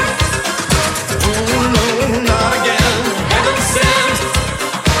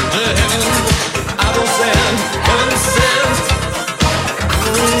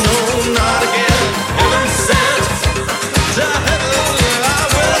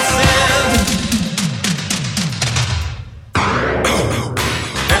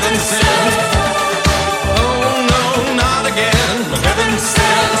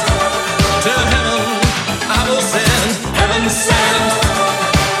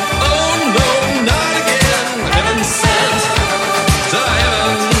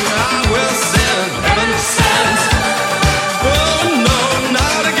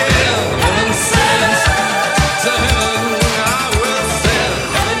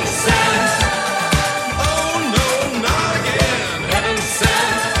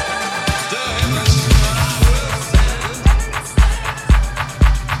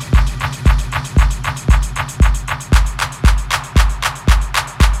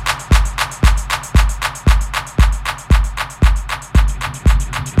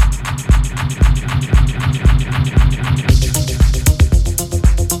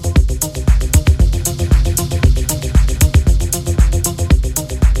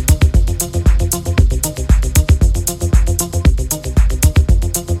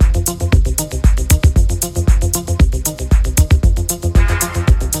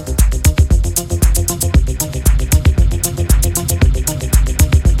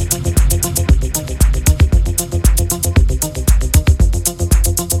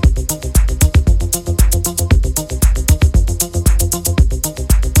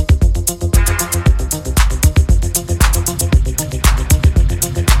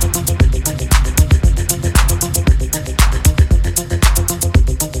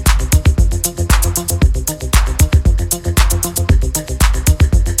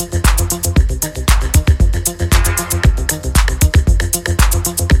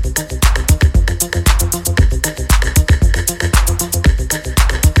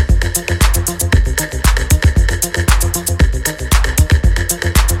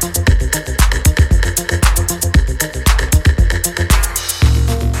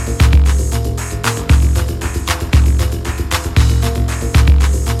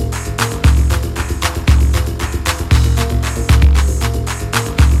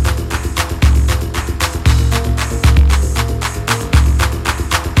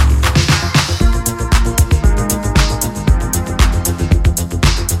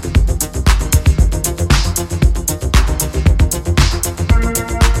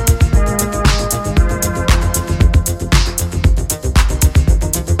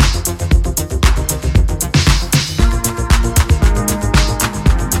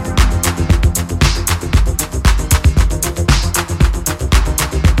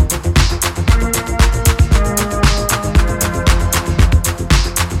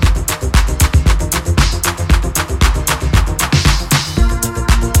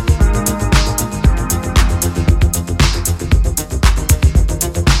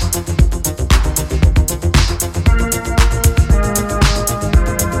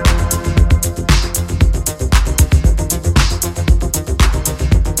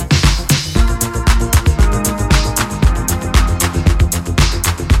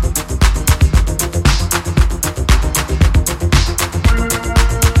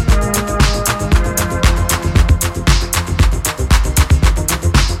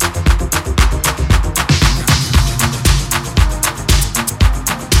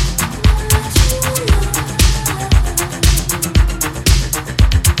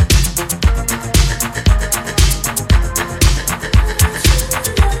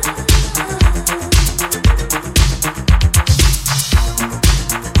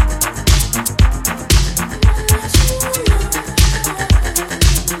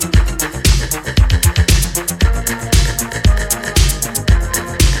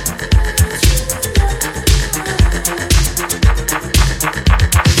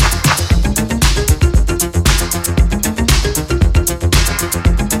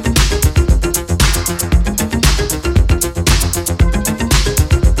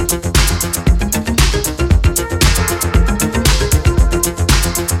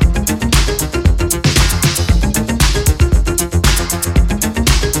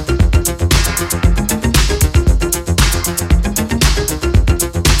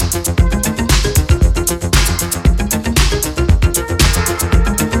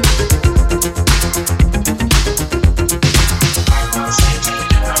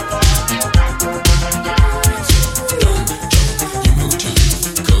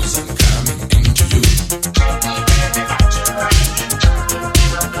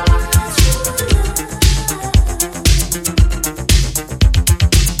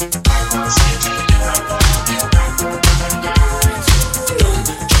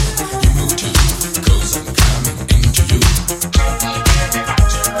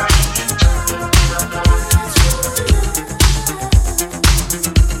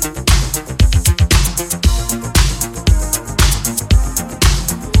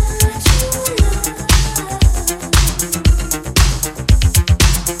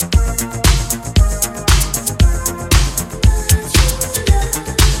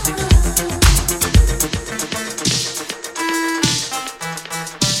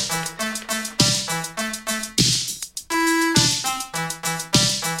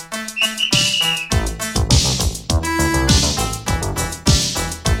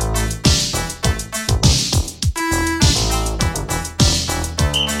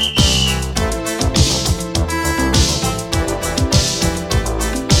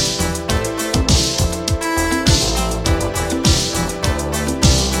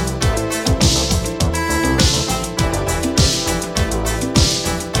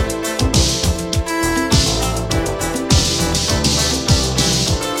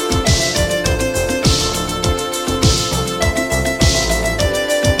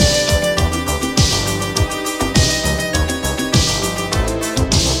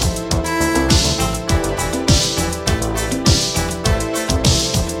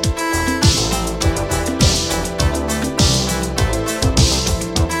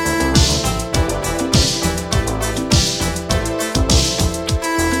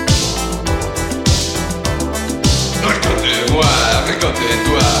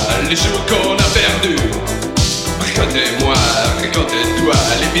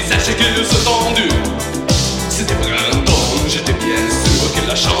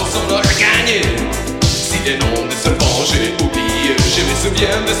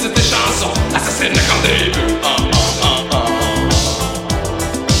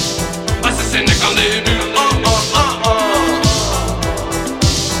des bulles.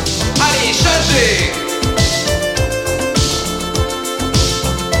 Allez, changez.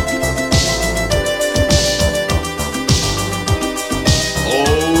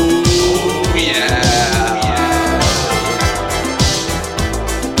 Oh yeah.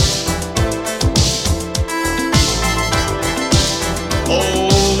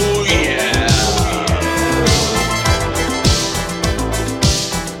 Oh yeah.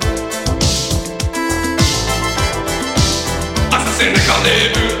 Assassine quand des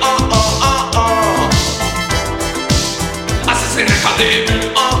bulles. Assassine quand des bulles.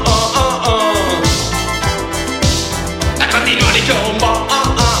 Continua les combats.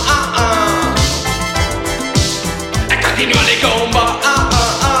 Continua les combats.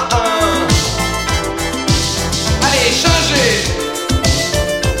 Allez, changez.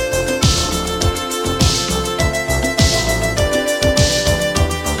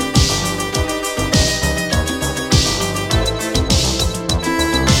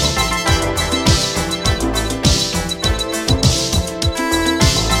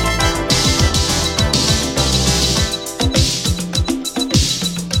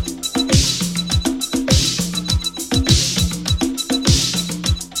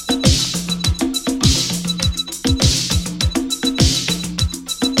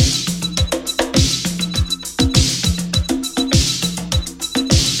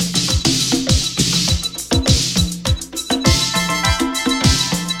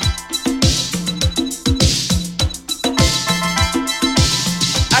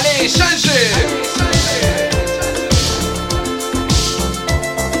 Allez, changez.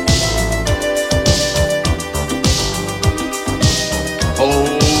 Oh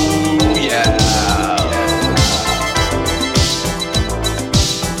yeah.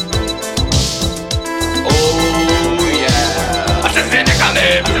 Oh yeah. Assassine quand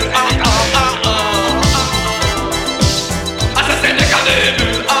des bulles. Assassine quand des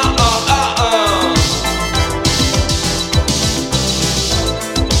bulles.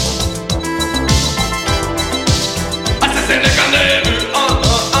 Assassine quand des bulles.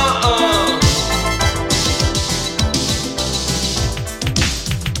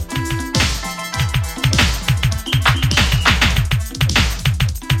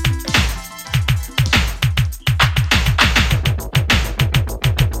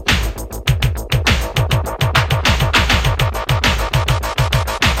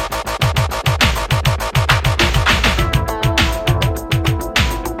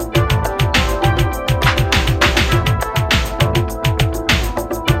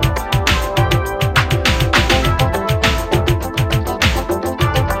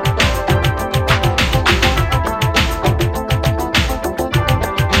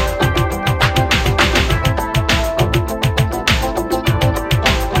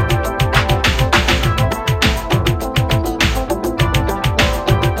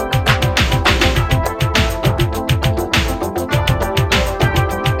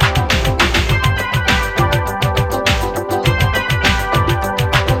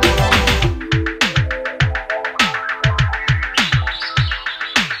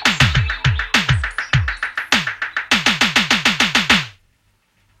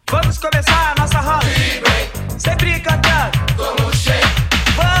 Vamos começar a nossa roda. Sempre cantando como um shake.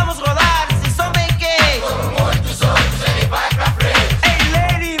 Vamos rolar esse som bem quente. Como muitos outros ele vai pra frente. Hey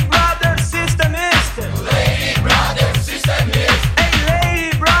lady, brother, sister, mister. Lady, brother, sister, mister. Hey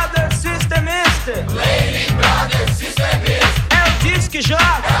lady, brother, sister, mister. Lady, brother, sister, mister. É o disco que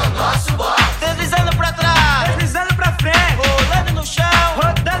joga. É o nosso box. Deslizando pra trás. Deslizando pra frente. Rolando no chão.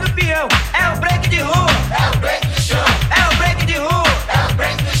 Rodando o peão. É o break de rua. É o break do chão. É o break de rua. É o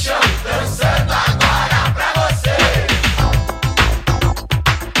break do chão. Dançando agora pra você.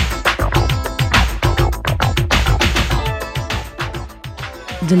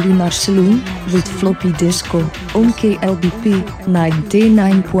 The Lunar Saloon with floppy disco on KLBP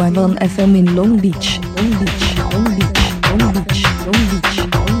 99.1 FM in Long Beach. Long Beach, Long Beach, Long Beach, Long Beach,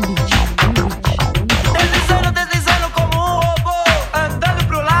 Long Beach, Long Beach. Deslizando, deslizando como um robô. Andando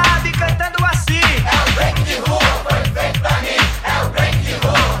pro lado e cantando assim. É o break de rua, foi feito pra mim. É o break de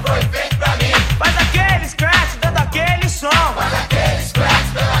rua, foi feito pra mim. Faz aquele scratch, dando aquele som. Faz aquele scratch,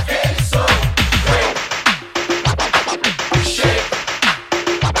 dando aquele som. Shake.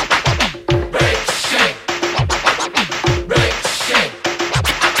 Break, shake. Break, shake.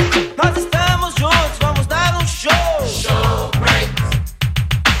 Nós estamos juntos,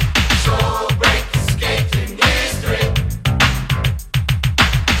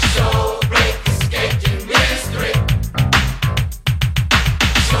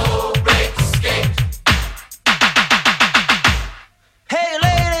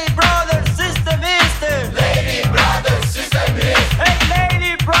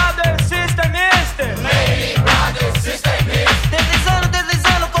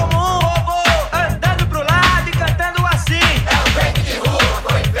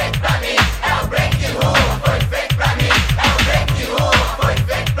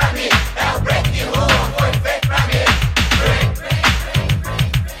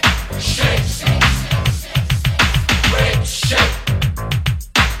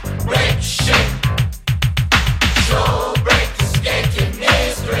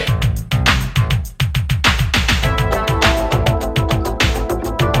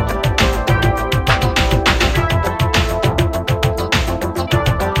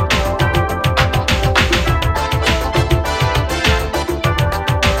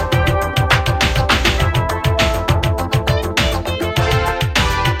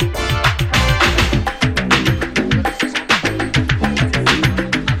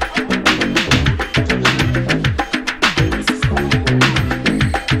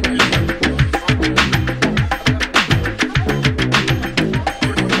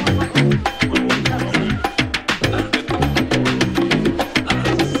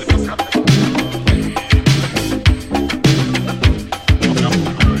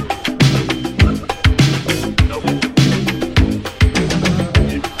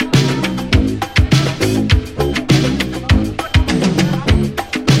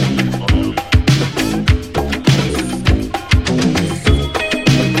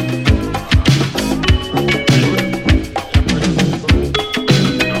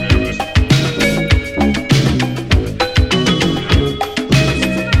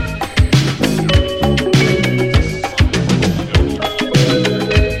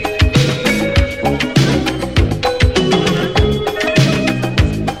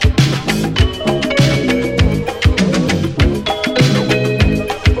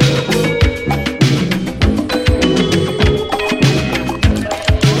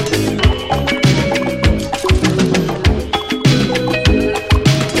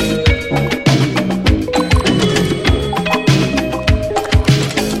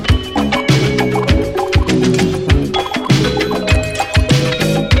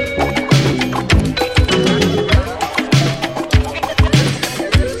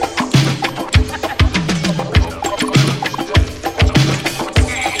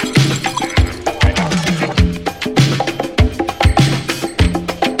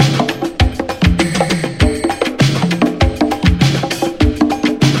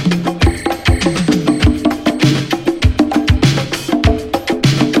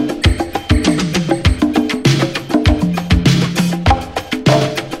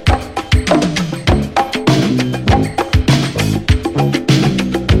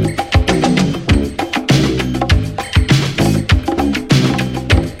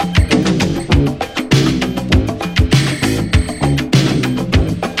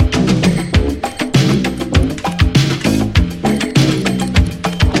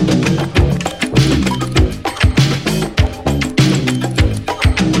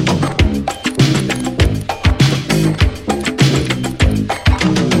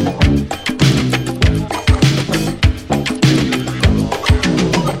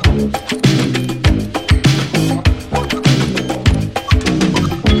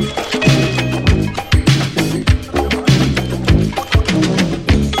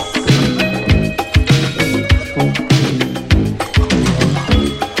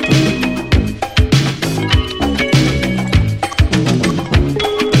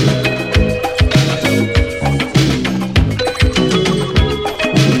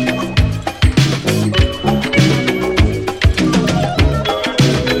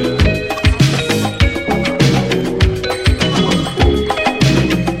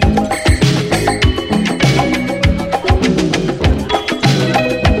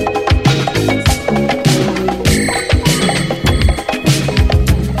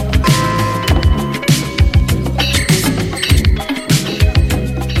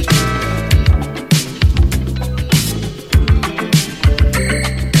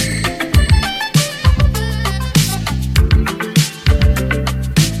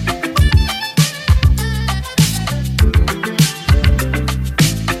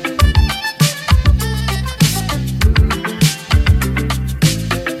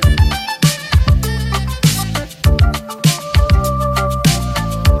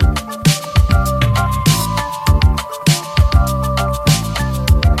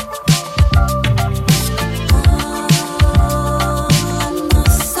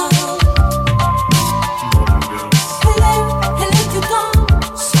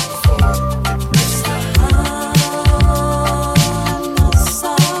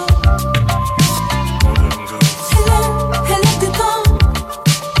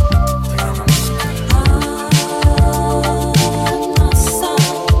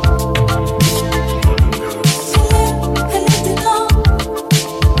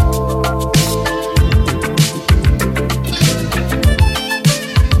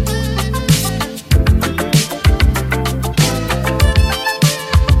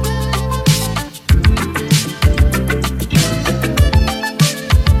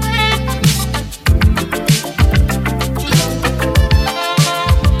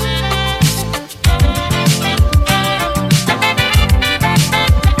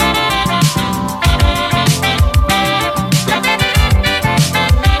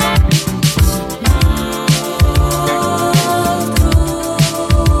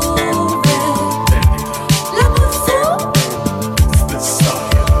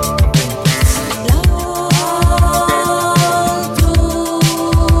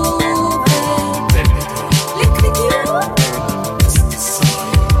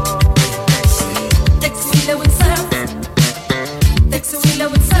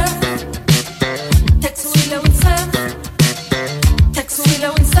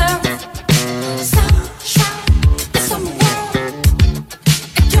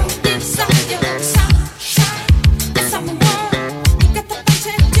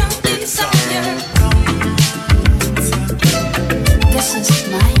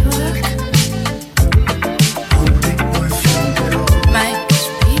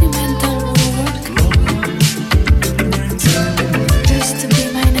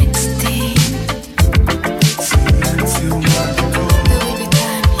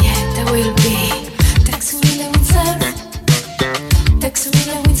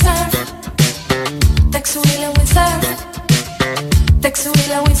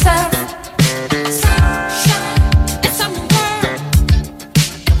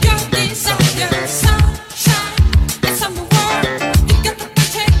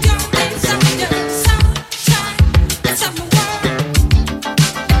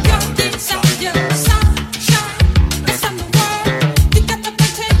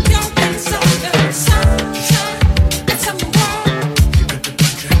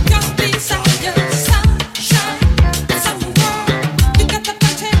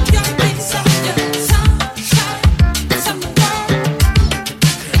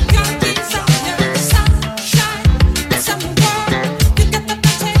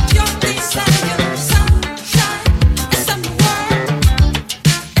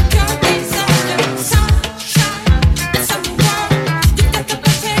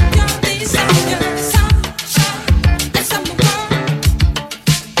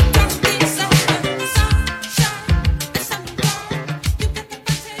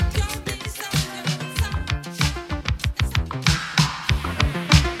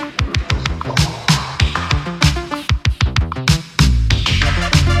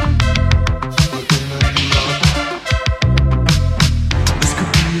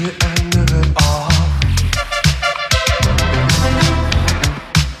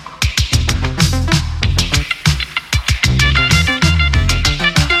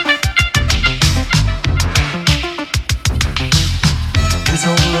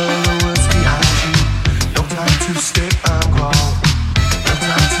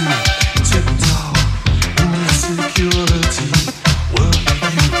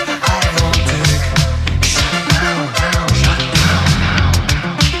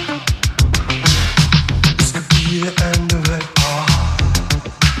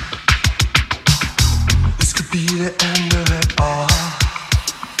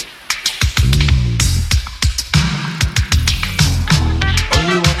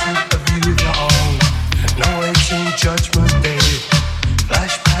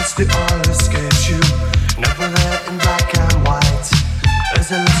 they all escapes you. Never there in black and white.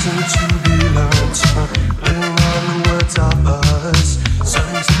 There's a lesson to be learned. Living on the words of others.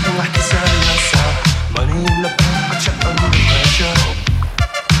 Selling something like you sell yourself. Money in the bank, but you're under pressure.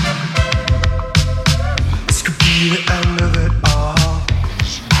 This could be the end of it all.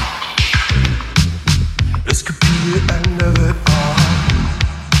 This could be the end of it all.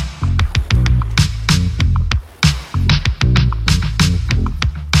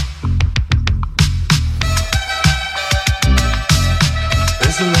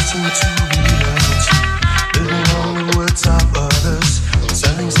 There's a lesson to be learned. Living on the words of others.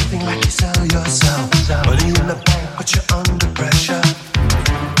 Selling something like you sell yourself. Money in the bank, but you're under pressure.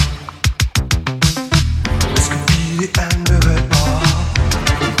 This could be the end of it all.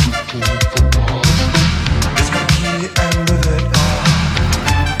 This could be the end of it all.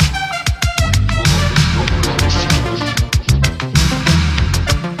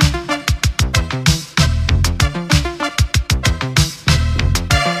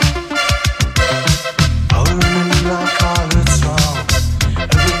 Our new call it's wrong.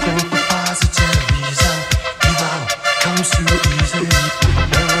 Everything for positive reason. Evil comes too easy.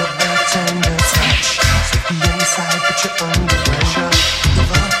 Never a tender touch. Safety inside, but you're under pressure.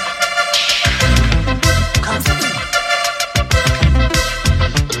 Evil comes to me.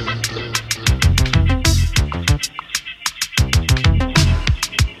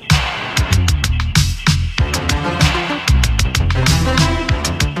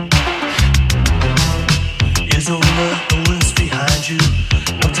 Years over, the worst behind you.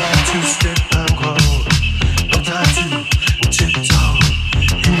 No time to step and grow. No time to tiptoe.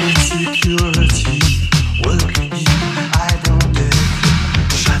 You need security. Work you, I don't dig.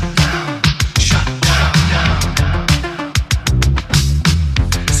 Shut down, down.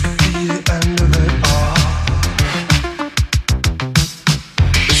 This could be the end of it all.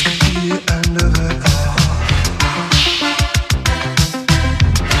 This could be the end of it all.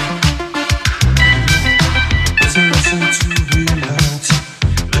 There's a lesson to be learned.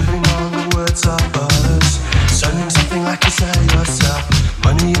 Living on the words of others. Selling something like you sell yourself.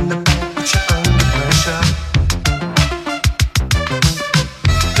 Money in the bank, but you're under pressure.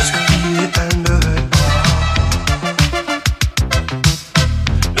 This could be the end of it all.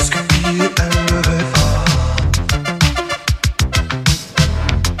 This could be the end of it all.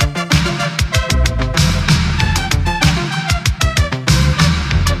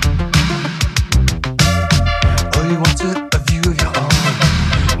 Oh, you wanted a view of your own.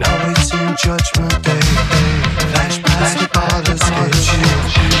 Now it's in judgment day. Flashbacks to all escapes you.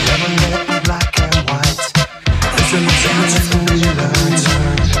 Never let in black and white. There's a lesson to be learned.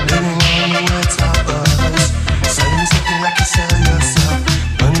 Living on the words of others. Selling something like you sell yourself.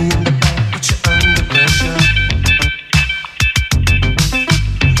 Money in the bank, but you're under pressure.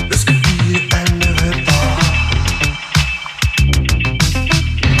 This could be the end of it all.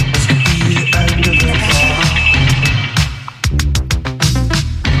 This could be the end of it all.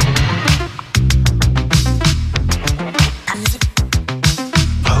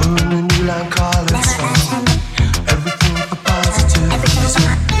 Power in the new line, call it song. Everything for positive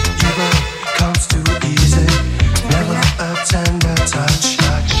reason. Evil comes too easy. Never a tender touch.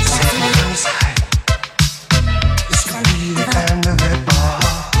 Safety inside. This could be the end of it all.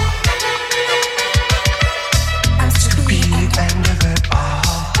 This could be the end of it all.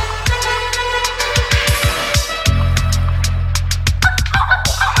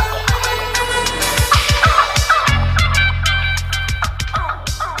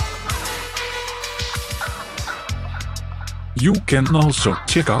 You can also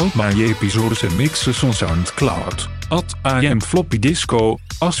check out my episodes and mixes on SoundCloud at I am Floppy Disco,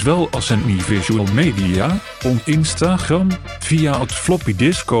 as well as any visual media on Instagram via @Floppy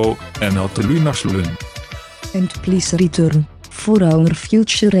Disco and @the Lunar Saloon. And please return for our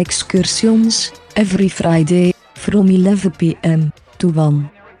future excursions every Friday from 11 p.m. to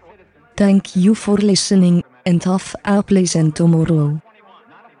 1. Thank you for listening and have a pleasant tomorrow.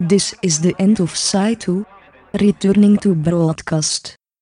 This is the end of Side 2, returning to broadcast.